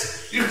 What is?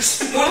 You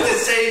wanted to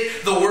say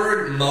the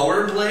word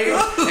mower blade,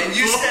 and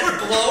you said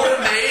blower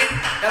maid,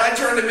 and I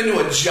turned him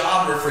into a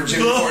jobber for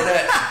Jim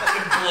Cornette.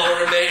 Fucking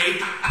blower maid.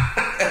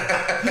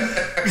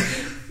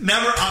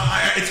 Never.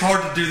 It's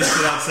hard to do this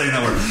without saying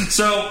that word.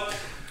 So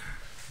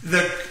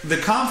the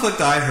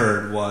conflict I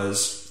heard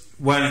was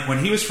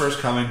when he was first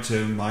coming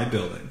to my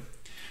building.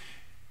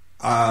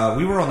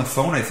 We were on the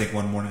phone, I think,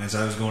 one morning as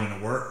I was going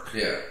into work.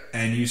 Yeah.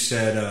 And you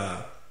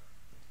said,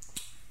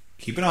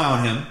 keep an eye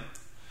on him.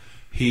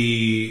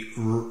 He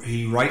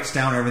writes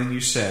down everything you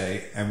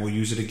say and will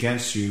use it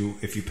against you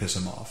if you piss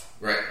him off.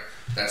 Right.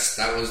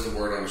 That was the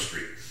word on the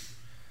street.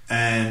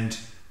 And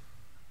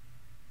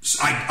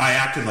so I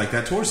acted like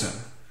that towards him.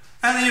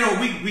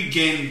 And, we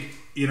gained,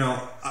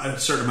 a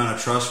certain amount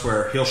of trust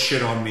where he'll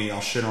shit on me, I'll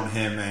shit on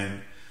him,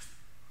 and,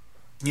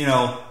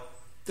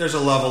 there's a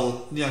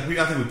level, I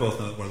think we both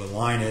know where the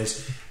line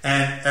is,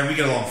 and we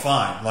get along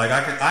fine. Like,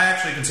 I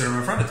actually consider him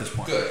a friend at this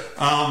point. Good.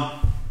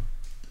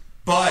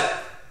 But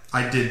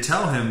I did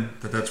tell him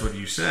that that's what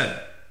you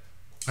said.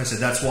 I said,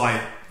 that's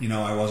why,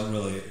 I wasn't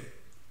really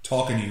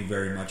talking to you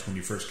very much when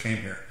you first came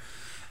here.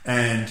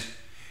 And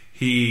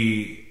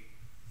he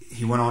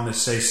went on to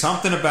say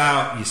something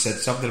about, you said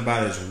something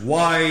about his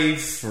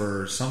wife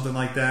or something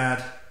like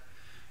that.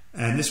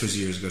 And this was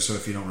years ago, so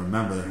if you don't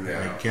remember,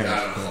 I get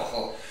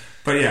it.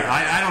 But yeah,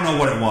 I don't know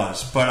what it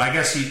was. But I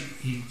guess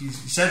he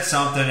said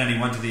something and he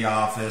went to the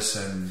office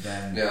and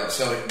then... No,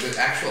 so the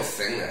actual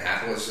thing that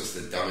happened was just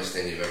the dumbest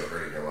thing you've ever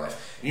heard in your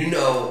life. You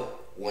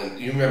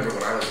remember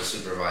when I was a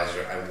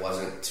supervisor,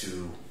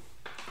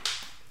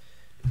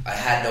 I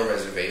had no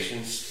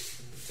reservations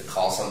to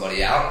call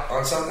somebody out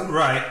on something.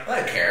 Right. I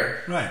didn't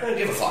care. Right. I don't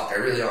give a fuck. I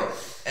really don't.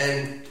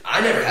 And I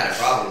never had a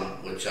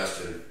problem with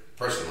Justin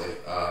personally.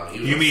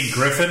 You mean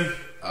Griffin?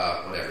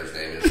 Whatever his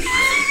name is.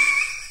 Griffin.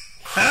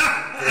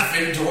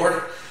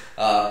 Gryffindor.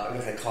 I'm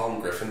going to call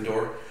him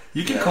Gryffindor.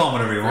 You can call him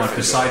whatever you want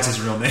besides his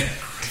real name.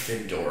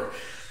 Gryffindor.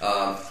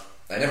 I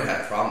never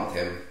had a problem with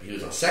him. He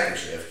was on second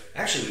shift.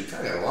 Actually, we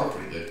kind of got along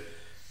pretty good.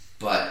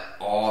 But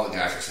all the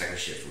guys on second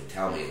shift would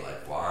tell me,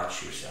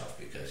 watch yourself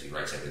because he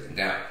writes everything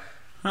down.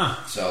 Huh.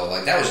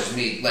 So, that was just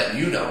me letting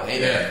you know,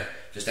 hey, man,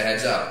 just a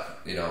heads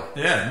up,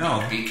 Yeah,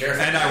 no. Be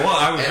careful. And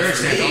I was very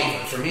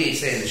standoffish. For me,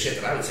 saying the shit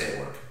that I would say at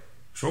work.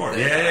 Sure.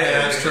 Yeah,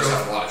 that's true.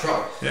 Myself a lot of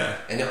trouble. Yeah.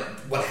 And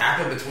what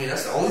happened between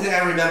us, the only thing I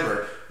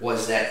remember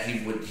was that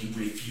he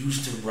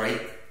refused to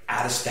write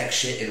out of spec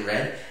shit in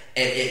red,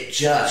 and it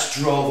just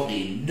drove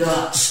me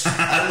nuts.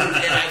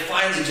 I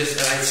finally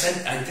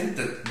I think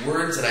the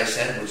words that I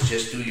said was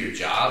just do your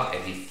job,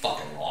 and he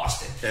fucking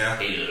lost it. Yeah.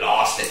 He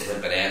lost it,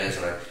 went bananas,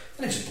 and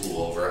it just blew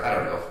over. I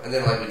don't know. And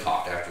then we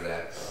talked after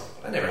that.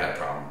 I never had a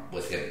problem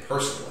with him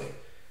personally,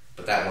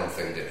 but that one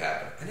thing did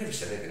happen. I never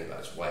said anything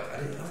about his wife. I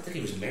don't think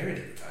he was married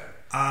at the time.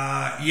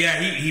 Yeah,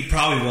 he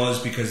probably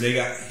was because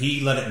he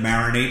let it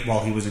marinate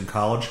while he was in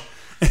college,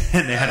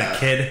 and they had a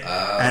kid,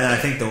 and I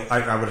think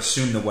I would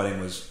assume the wedding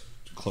was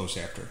close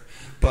after.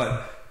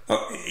 But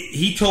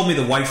he told me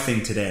the wife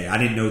thing today. I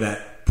didn't know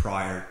that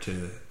prior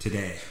to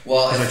today.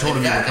 Well, I told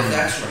him if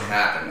that's what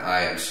happened,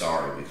 I am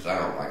sorry because I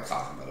don't like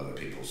talking about other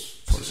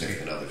people's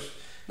significant others.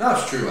 No,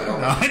 it's true. I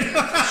don't. It's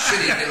a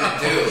shitty thing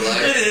to do.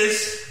 It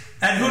is,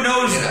 and who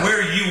knows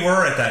where you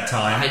were at that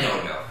time? I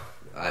don't know.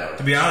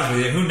 To be honest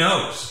with you, who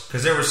knows?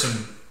 Because there was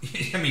some.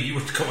 I mean, you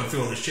were going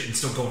through all this shit and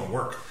still going to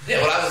work. Yeah,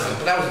 but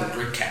I was in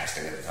grid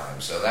casting at the time,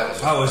 so that was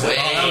that was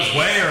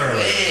way early.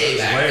 Way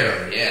back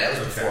there. Yeah, that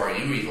was before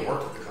you even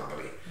worked with the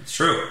company. It's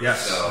true.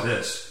 Yes, so, it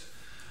is.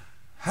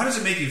 How does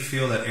it make you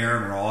feel that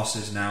Aaron Ross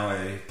is now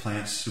a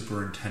plant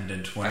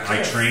superintendent when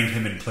I trained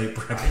him in plate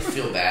prep? I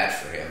feel bad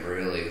for him,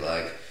 really.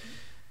 Like,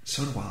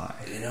 so do I.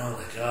 You know,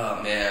 like,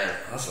 oh man,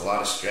 that's a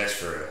lot of stress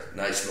for a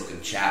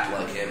nice-looking chap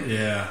like him.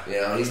 Yeah. You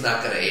know, he's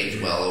not going to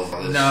age well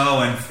over this.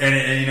 No,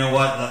 and you know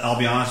what? I'll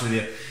be honest with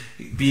you.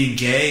 Being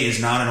gay is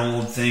not an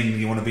old thing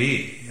you want to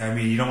be. I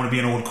mean, you don't want to be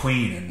an old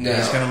queen, and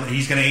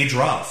he's gonna age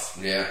rough.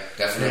 Yeah,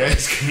 definitely. Yeah,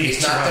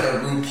 he's not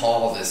going to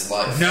RuPaul this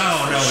life. No,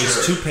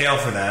 he's too pale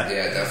for that.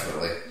 Yeah,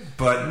 definitely.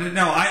 But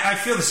no, I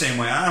feel the same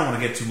way. I don't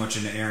want to get too much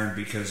into Aaron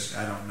because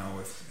I don't know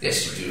if.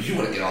 Yes, you do. You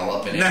want to get all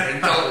up in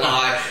Aaron. Don't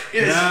lie.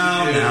 Yes,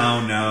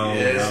 no.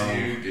 Yes,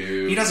 you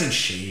do. He doesn't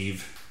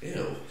shave.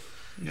 Ew.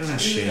 He doesn't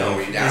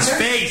shave. His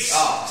face.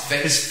 Oh, his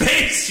face. His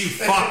face, you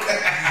fuck.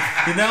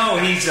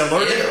 He's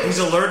allergic. Ew. He's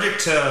allergic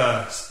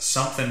to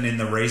something in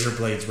the razor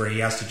blades where he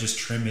has to just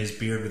trim his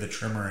beard with a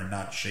trimmer and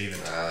not shave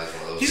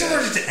it. He's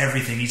allergic to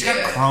everything. He's got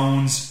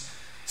Crohn's.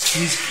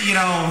 He's, you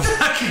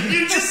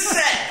just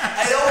said,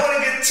 I don't want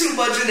to get too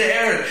much into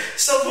Aaron,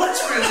 so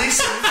let's release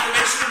some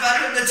information about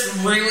him that's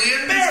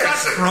really embarrassing.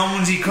 He's got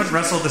Crohn's. He couldn't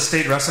wrestle at the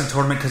state wrestling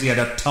tournament because he had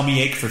a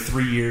tummy ache for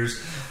 3 years.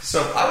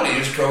 So I would have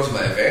used Crohn's to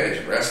my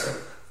advantage in wrestling.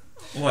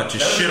 What,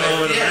 just shit all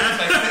over the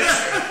map?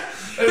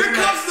 Here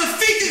comes the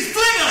feces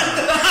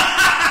flinger!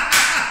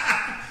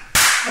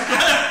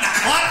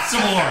 Clap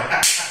some more.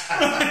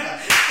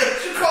 Did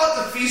you call it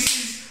the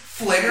feces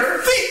flinger?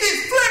 Feces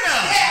flinger!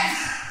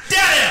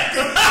 Yeah!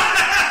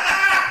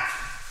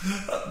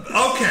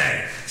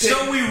 Okay,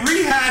 so we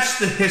rehashed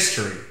the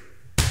history.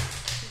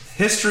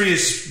 History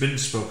has been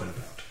spoken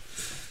about.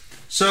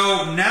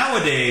 So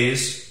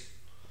nowadays,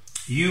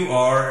 you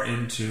are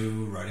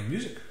into writing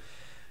music.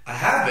 I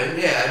have been,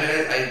 yeah. I mean,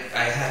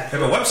 I have. I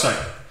have a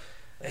website.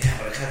 Yeah,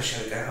 but I kind of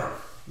shut it down.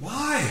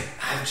 Why?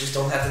 I just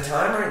don't have the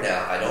time right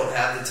now. I don't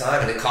have the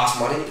time, and it costs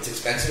money. It's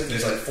expensive.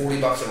 It's like $40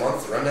 a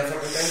month to run that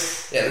fucking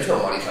thing. Yeah, there's no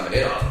money coming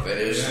in off of it.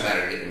 It was just a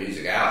matter of getting the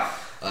music out.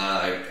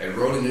 I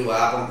wrote a new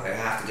album. I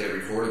have to get it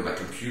recorded. My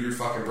computer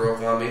fucking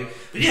broke on me.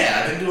 But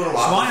yeah, I've been doing a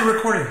lot. So why don't you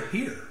record it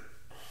here?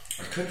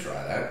 I could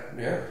try that.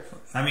 Yeah.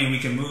 I mean, we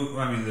can move.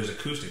 I mean, there's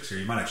acoustics here.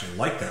 You might actually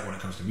like that when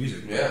it comes to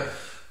music. Yeah.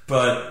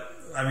 But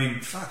I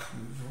mean, fuck,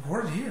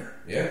 record it here.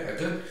 Yeah, I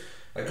could.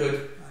 I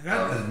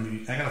got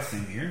a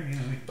thing here.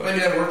 But I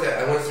mean, I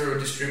went through a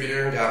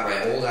distributor and got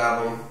my old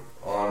album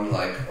on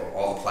like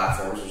all the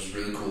platforms, which is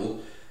really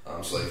cool.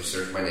 So like, if you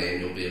search my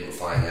name, you'll be able to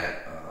find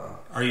that.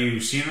 Are you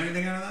seeing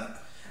anything out of that?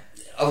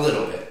 A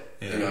little bit.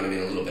 Yeah. You know what I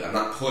mean? A little bit. I'm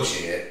not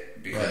pushing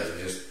it because I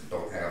just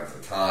don't have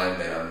the time,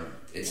 and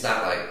it's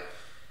not like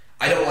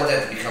I don't want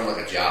that to become like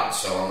a job.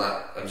 So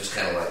I'm just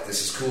kind of like,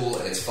 this is cool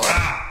and it's fun.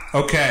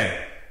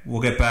 Okay,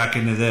 we'll get back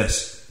into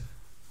this.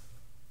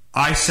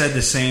 I said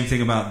the same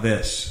thing about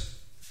this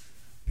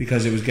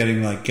because it was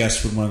getting like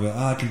guests would want to go,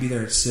 I can be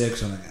there at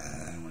 6. I'm like,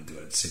 I don't want to do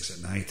it at 6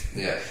 at night.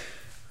 Yeah.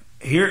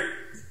 Here,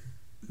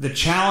 the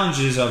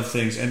challenges of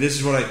things, and this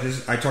is what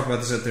I talk about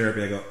this at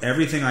therapy. I go,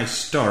 everything I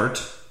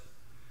start,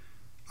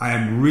 I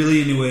am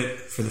really into it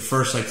for the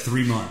first like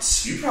 3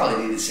 months. You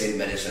probably need the same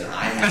medicine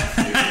I have.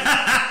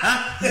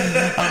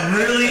 I'm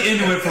really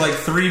into it for like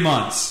 3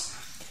 months,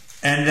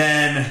 and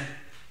then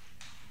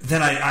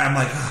I'm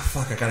like, oh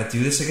fuck, I got to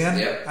do this again.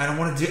 Yep. I don't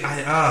want to do.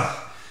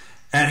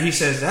 And he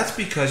says that's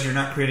because you're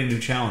not creating new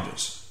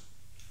challenges.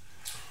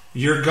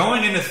 You're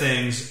going into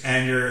things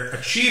and you're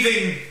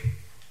achieving,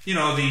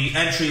 the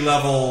entry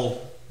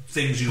level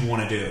things you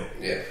want to do.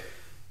 Yeah.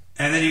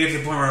 And then you get to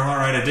the point where, all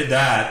right, I did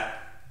that.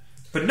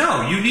 But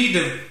no, you need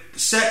to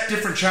set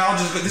different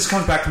challenges. This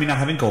comes back to me not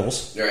having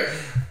goals. Right.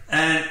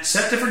 And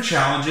set different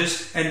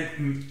challenges,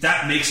 and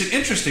that makes it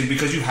interesting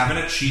because you haven't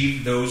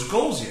achieved those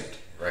goals yet.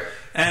 Right.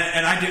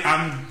 And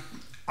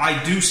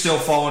I do still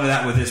fall into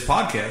that with this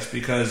podcast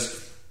because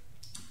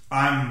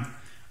I'm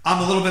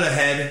a little bit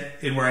ahead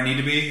in where I need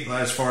to be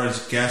as far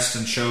as guests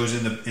and shows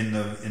in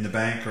the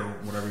bank or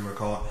whatever you want to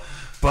call it.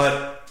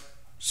 But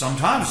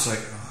sometimes it's like,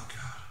 oh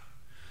god,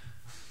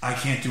 I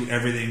can't do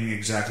everything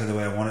exactly the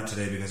way I want it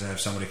today because I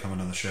have somebody coming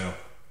on the show.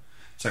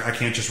 It's like I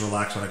can't just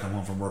relax when I come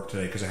home from work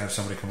today because I have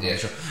somebody coming on the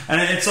show.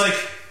 And it's like,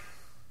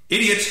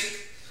 idiot,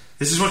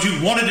 this is what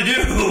you wanted to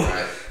do.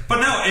 Right.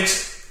 But no, and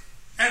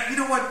you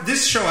know what?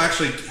 This show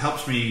actually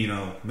helps me,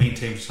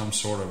 maintain some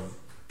sort of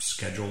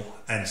schedule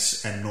and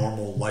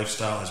normal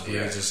lifestyle, as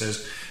weird as this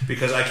is,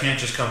 because I can't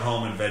just come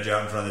home and veg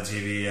out in front of the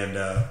TV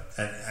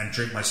and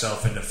drink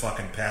myself into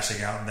fucking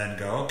passing out and then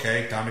go,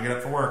 okay, time to get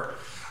up for work.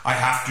 I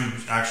have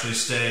to actually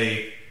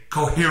stay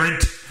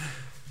coherent.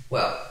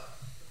 Well,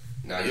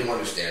 now you'll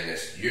understand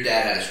this. Your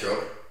dad had a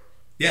stroke.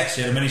 Yes,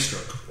 he had a mini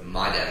stroke.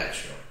 My dad had a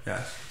stroke.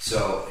 Yeah.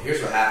 So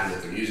here's what happened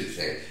with the music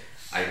thing.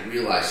 I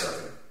realized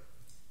something.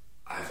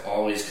 I've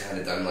always kind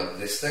of done like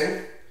this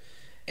thing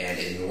and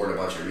ignored a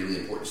bunch of really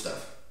important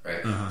stuff,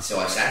 right? Uh-huh. So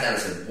I sat down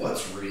and said,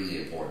 what's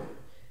really important?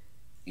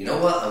 You know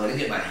what? I'm going to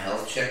get my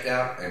health checked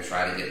out and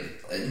try to get,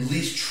 at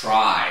least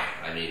try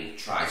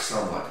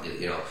somewhat to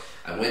get,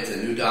 I went to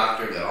the new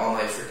doctor, got all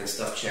my freaking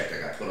stuff checked. I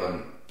got put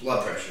on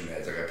blood pressure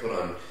meds. I got put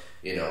on,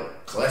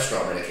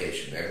 cholesterol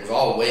medication. It was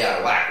all way out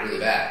of whack, really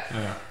bad.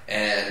 Yeah.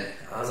 And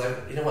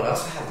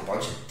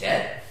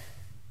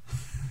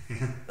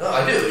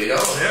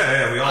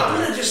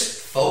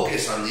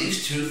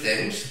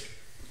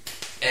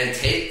and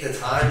take the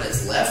time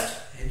that's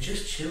left and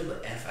just chill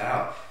the F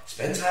out.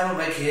 Spend time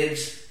with my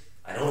kids.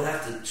 I don't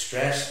have to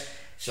stress.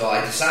 So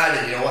I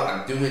decided, you know what,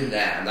 I'm doing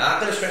that. I'm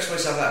not going to stress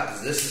myself out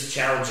because this is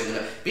challenging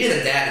enough. Being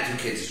a dad of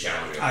 2 kids is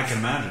challenging enough. I can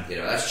imagine. You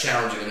know, that's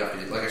challenging enough.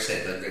 Like I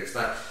said, it's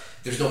not.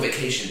 There's no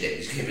vacation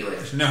days. You can't be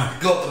like, no.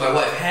 Go up to my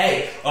wife,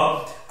 hey,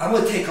 I'm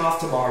going to take off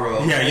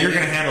tomorrow. Yeah, you're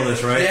going to handle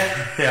this, right?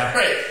 Yeah.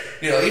 Right.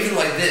 You know, even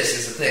like this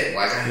is the thing.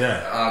 Like,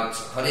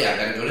 honey, I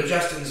got to go to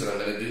Justin's and I'm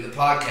going to do the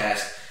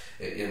podcast.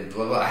 And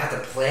blah, blah. I have to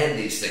plan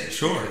these things.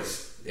 Sure.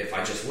 Because if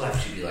I just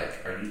left, she'd be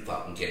like, are you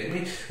fucking kidding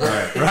me?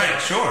 Right,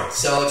 sure.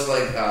 So it's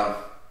like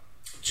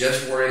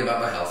just worrying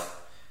about my health.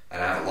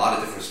 And I have a lot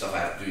of different stuff I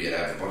have to do yet.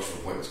 I have a bunch of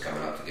appointments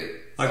coming up to get.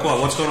 Like what?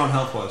 What's going on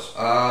health-wise?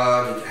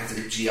 I have to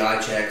get GI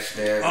checks,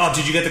 man. Oh,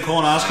 did you get the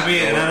colonoscopy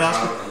and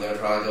endoscopy? I'm going to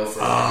probably go for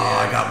one.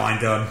 I got mine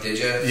done. Did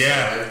you? Yeah. So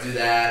I have to do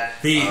that.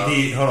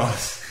 Hold on.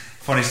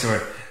 Funny story.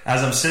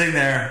 As I'm sitting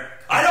there...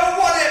 I don't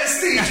want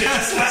anesthesia.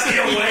 Let me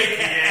awake.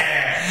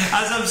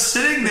 As I'm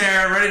sitting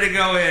there ready to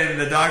go in,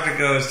 the doctor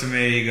goes to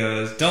me, he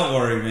goes, don't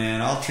worry,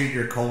 man, I'll treat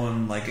your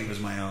colon like it was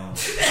my own.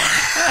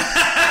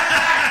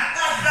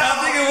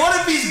 I'm thinking, what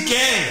if he's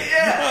gay?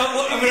 Yeah.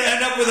 I'm going to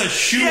end up with a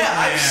shoe on my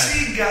I've ass.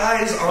 seen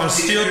guys on the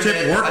steel-tip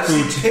internet. work I've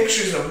boots. seen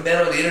pictures of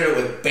men on the internet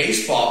with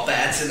baseball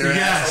bats in their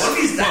ass. What if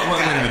he's that guy?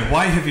 Wait a minute.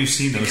 Why have you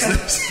seen those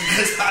things?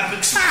 Because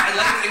I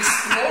like to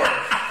explore.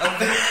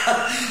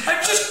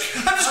 I'm just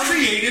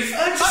creative.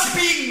 I'm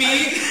being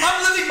me.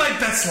 I'm living my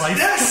best life.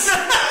 Yes.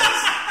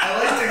 I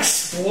like to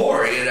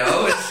explore, you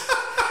know.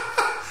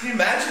 Can you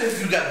imagine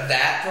if you got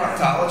that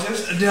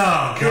proctologist?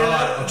 No,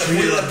 God.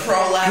 With a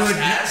prolapsed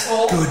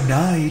asshole? Good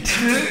night.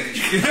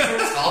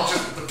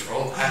 Proctologist with a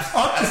prolapsed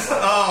asshole.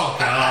 Oh,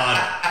 God.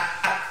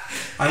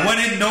 I went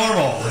in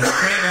normal. I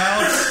came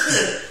out.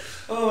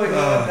 Oh, my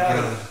God.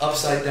 An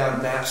upside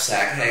down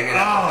knapsack hanging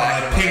out the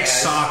back of my pink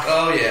ass. sock.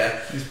 Oh, yeah.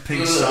 His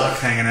pink sock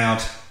hanging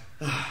out.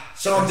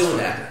 So I'm doing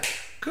that.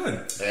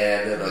 Good.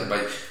 And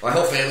my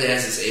whole family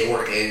has this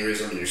aortic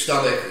aneurysm in your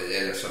stomach,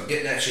 and so I'm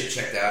getting that shit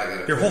checked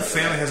out. Your whole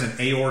family has an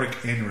aortic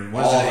aneurysm.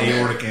 What is an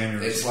aortic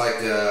aneurysm? It's like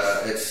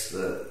it's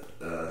the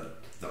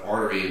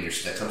artery in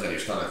that comes out of your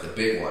stomach, the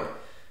big one.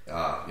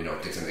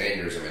 Gets an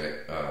aneurysm in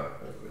it.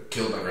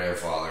 Killed my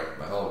grandfather,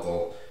 my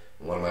uncle.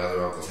 One of my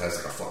other uncles has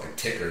like a fucking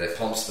ticker that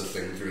pumps the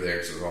thing through there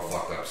because it's all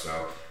fucked up.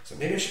 So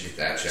maybe I should get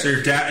that checked. So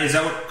your dad, is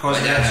that what caused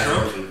my that dad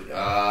stroke?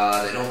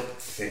 They don't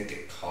think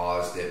it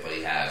caused it, but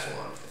he has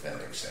one. If that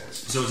makes sense.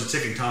 So it's a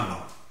ticking time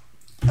bomb.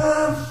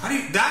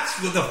 That's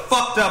the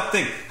fucked up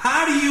thing.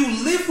 How do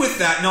you live with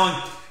that, knowing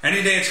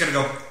any day it's going to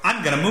go,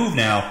 I'm going to move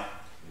now?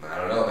 I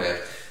don't know, man.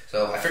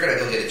 So I figured I'd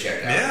go get it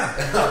checked out.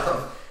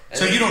 Yeah.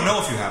 So you don't know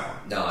if you have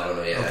one? No, I don't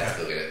know yet. Okay. I have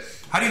to go get it.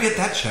 How do you get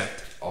that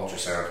checked?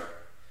 Ultrasound.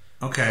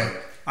 Okay.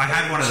 I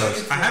had one of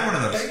those.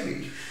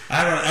 Baby.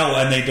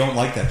 And they don't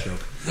like that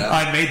joke. No.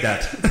 I made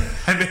that.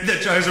 I made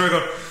that joke. So we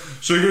go,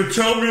 so you're going to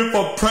tell me if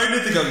I'm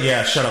pregnant? They go,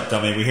 yeah, shut up,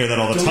 dummy. We hear that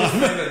all the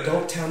time.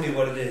 Don't tell me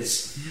what it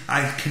is.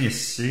 Can you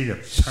see the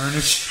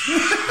Pernus?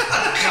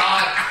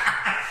 God.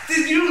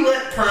 Did you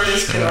let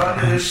Pernus get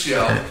onto this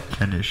show?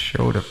 Can you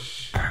show the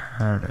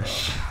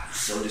Pernus?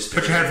 So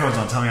disturbing. Put your headphones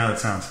on. Tell me how that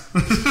sounds.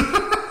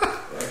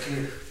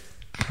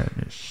 Can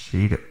you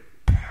see the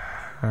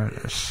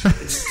Pernus?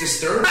 It's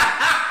disturbing.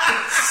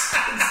 It's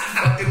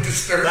fucking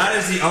disturbing. That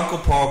is the Uncle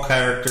Paul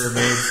character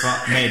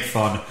made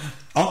fun.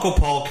 Uncle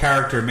Paul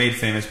character made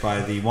famous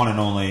by the one and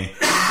only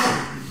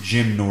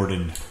Jim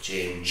Norton.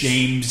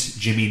 James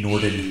Jimmy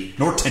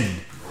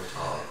Norton.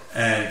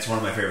 And it's one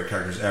of my favorite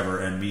characters ever.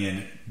 And me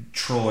and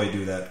Troy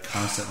do that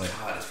constantly.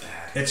 God, it's bad.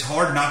 It's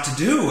hard not to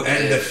do.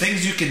 And the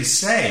things you can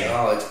say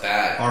it's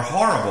bad. are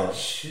horrible.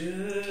 You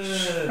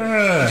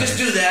just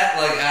do that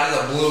like out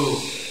of the blue,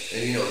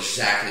 and you know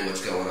exactly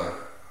what's going on.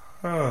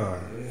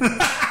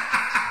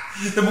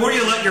 The more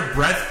you let your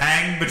breath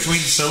hang between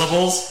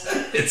syllables,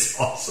 it's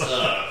awesome.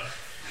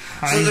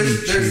 So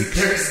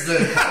there's the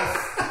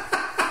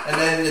health, and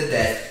then the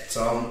debt.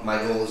 So my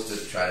goal is to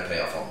try to pay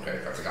off all the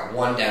credit cards. I got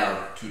 1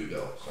 down, 2 to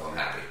go, so I'm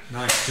happy.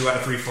 Nice. 2 out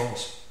of 3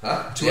 falls.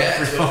 Huh? 2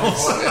 out of 3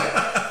 falls.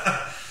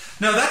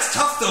 No, that's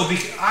tough though,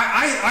 because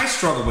I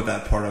struggle with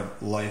that part of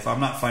life. I'm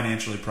not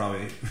financially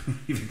probably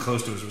even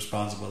close to as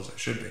responsible as I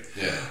should be.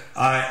 Yeah.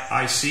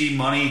 I see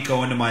money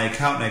go into my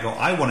account and I go,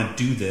 I want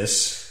to do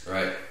this.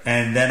 Right.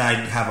 And then I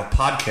have a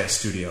podcast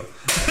studio.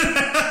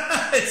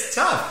 It's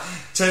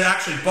tough to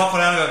actually buckle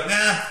down and go,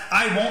 nah,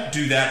 I won't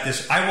do that.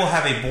 I will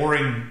have a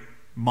boring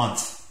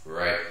month.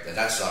 Right.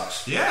 That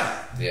sucks.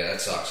 Yeah. Yeah,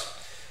 that sucks.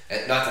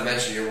 And not to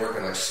mention you're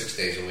working like 6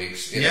 days a week.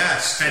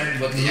 Yes, and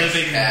living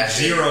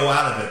zero in.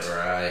 out of it.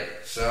 Right.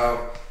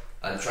 So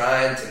I'm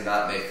trying to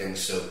not make things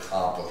so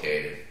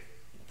complicated.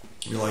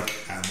 You're like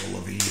Avril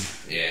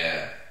Lavigne.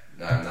 Yeah.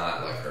 No, I'm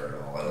not like her at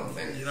all. I don't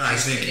think. I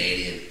She's think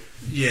Canadian.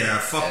 Yeah,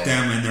 fuck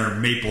them and their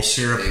maple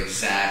syrup.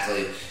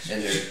 Exactly.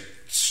 And their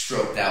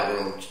stroked out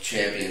world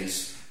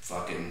champions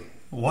fucking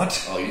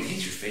What? Oh,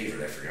 he's your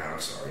favorite. I forgot. I'm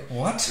sorry.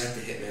 What? Bret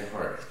the Hitman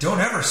Hart.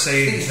 Don't ever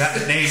say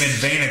that name in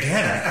vain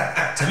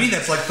again. To me,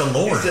 that's like the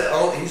Lord.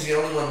 He's the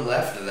only one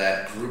left of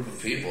that group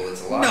of people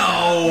that's alive.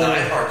 No.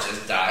 Neidhart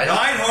just died.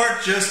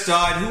 Neidhart just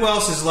died. Who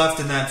else is left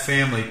in that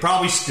family?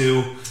 Probably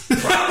Stu.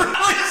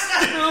 Probably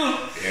Stu.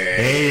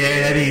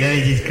 Hey, let me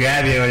just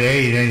grab you over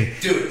there.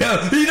 Dude.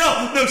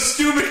 No,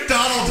 Stu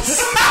McDonald.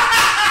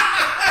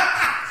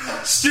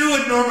 Stu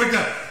and Norm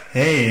McDonald.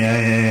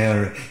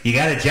 Hey, you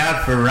got a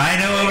job for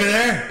Rhino over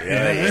there?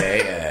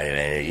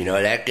 Yeah. You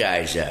know, that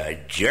guy's a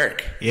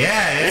jerk.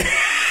 Yeah.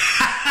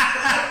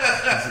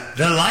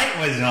 The light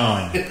was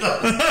on.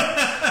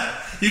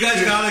 You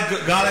guys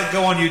gotta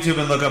go on YouTube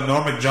and look up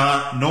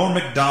Norm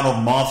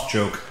McDonald moth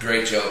joke.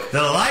 Great joke.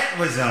 The light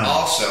was on.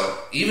 Also,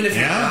 even if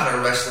you're not a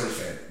wrestling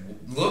fan,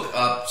 look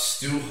up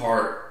Stu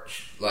Hart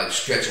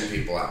stretching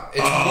people out. It's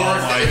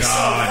worth it. It's so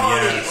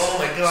funny. Yes. Oh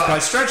my god. By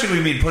stretching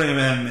we mean putting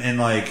him in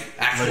like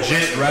actual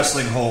legit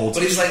wrestling holds.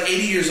 But he's like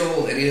 80 years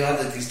old and he'll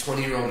have these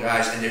 20-year-old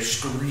guys and they're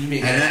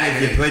screaming. And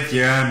then if you put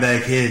your arm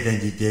back here,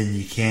 then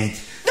you can't.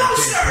 No,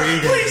 sir!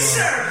 Please,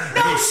 sir!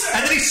 No, sir!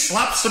 And then he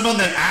slaps him on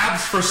the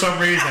abs for some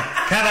reason.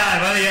 Come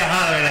on, what are you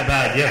hollering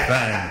about? You're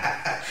fine.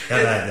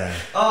 Come on.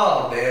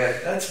 Oh, man.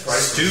 That's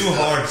priceless. Stu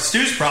Hart.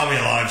 Stu's probably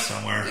alive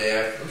somewhere.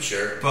 Yeah, I'm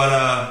sure.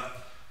 But,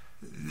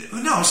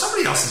 no,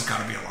 somebody else has got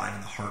to be alive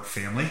in the Hart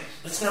family.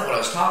 That's not what I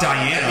was talking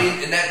Diana. about. I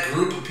mean, in that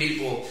group of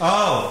people.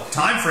 Oh,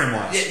 time frame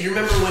wise. Yeah, you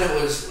remember when it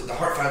was, the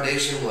Hart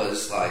Foundation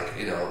was like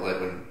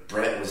when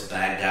Bret was a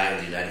bad guy in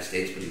the United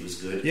States, but he was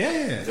good.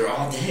 Yeah. They're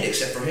all dead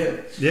except for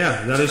him.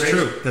 Yeah, that is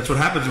true. That's what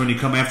happens when you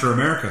come after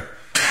America.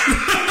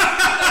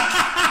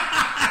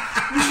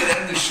 We should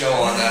end the show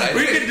on that.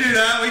 We can do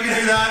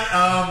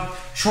that.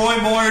 Troy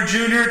Moyer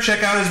Jr.,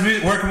 check out his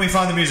music. Where can we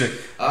find the music?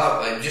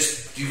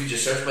 You can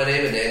just search my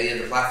name in any of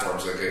the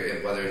platforms, like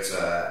whether it's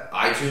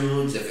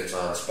iTunes, if it's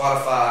on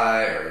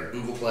Spotify or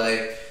Google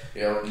Play.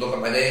 Look up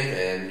my name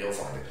and you'll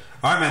find it.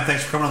 All right, man.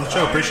 Thanks for coming on the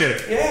show. Appreciate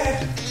it. Yeah.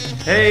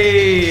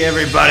 Hey,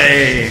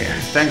 everybody.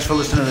 Thanks for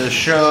listening to the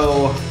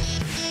show.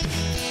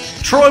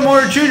 Troy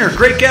Moyer Jr.,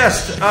 great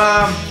guest.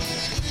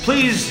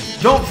 Please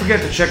don't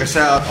forget to check us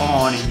out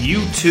on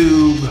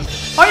YouTube.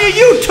 On your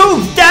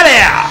YouTube,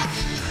 daddy!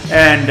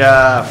 And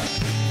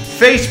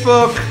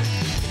Facebook,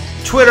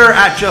 Twitter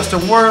at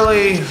Justin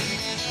Werley.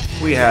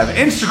 We have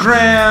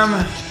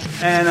Instagram.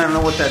 And I don't know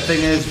what that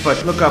thing is,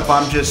 but look up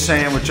I'm Just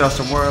Saying with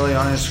Justin Werley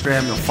on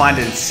Instagram. You'll find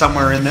it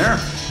somewhere in there.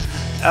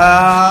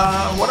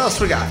 What else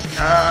we got?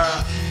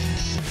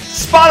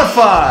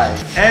 Spotify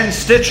and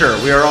Stitcher.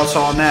 We are also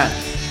on that.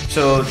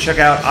 So check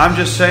out I'm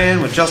Just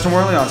Saying with Justin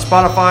Werley on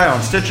Spotify,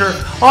 on Stitcher,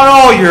 on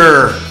all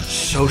your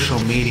social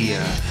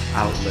media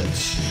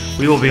outlets.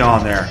 We will be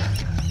on there.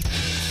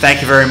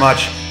 Thank you very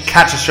much.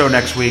 Catch the show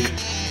next week.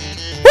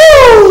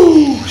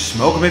 Woo!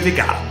 Smoke 'em if you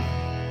got 'em.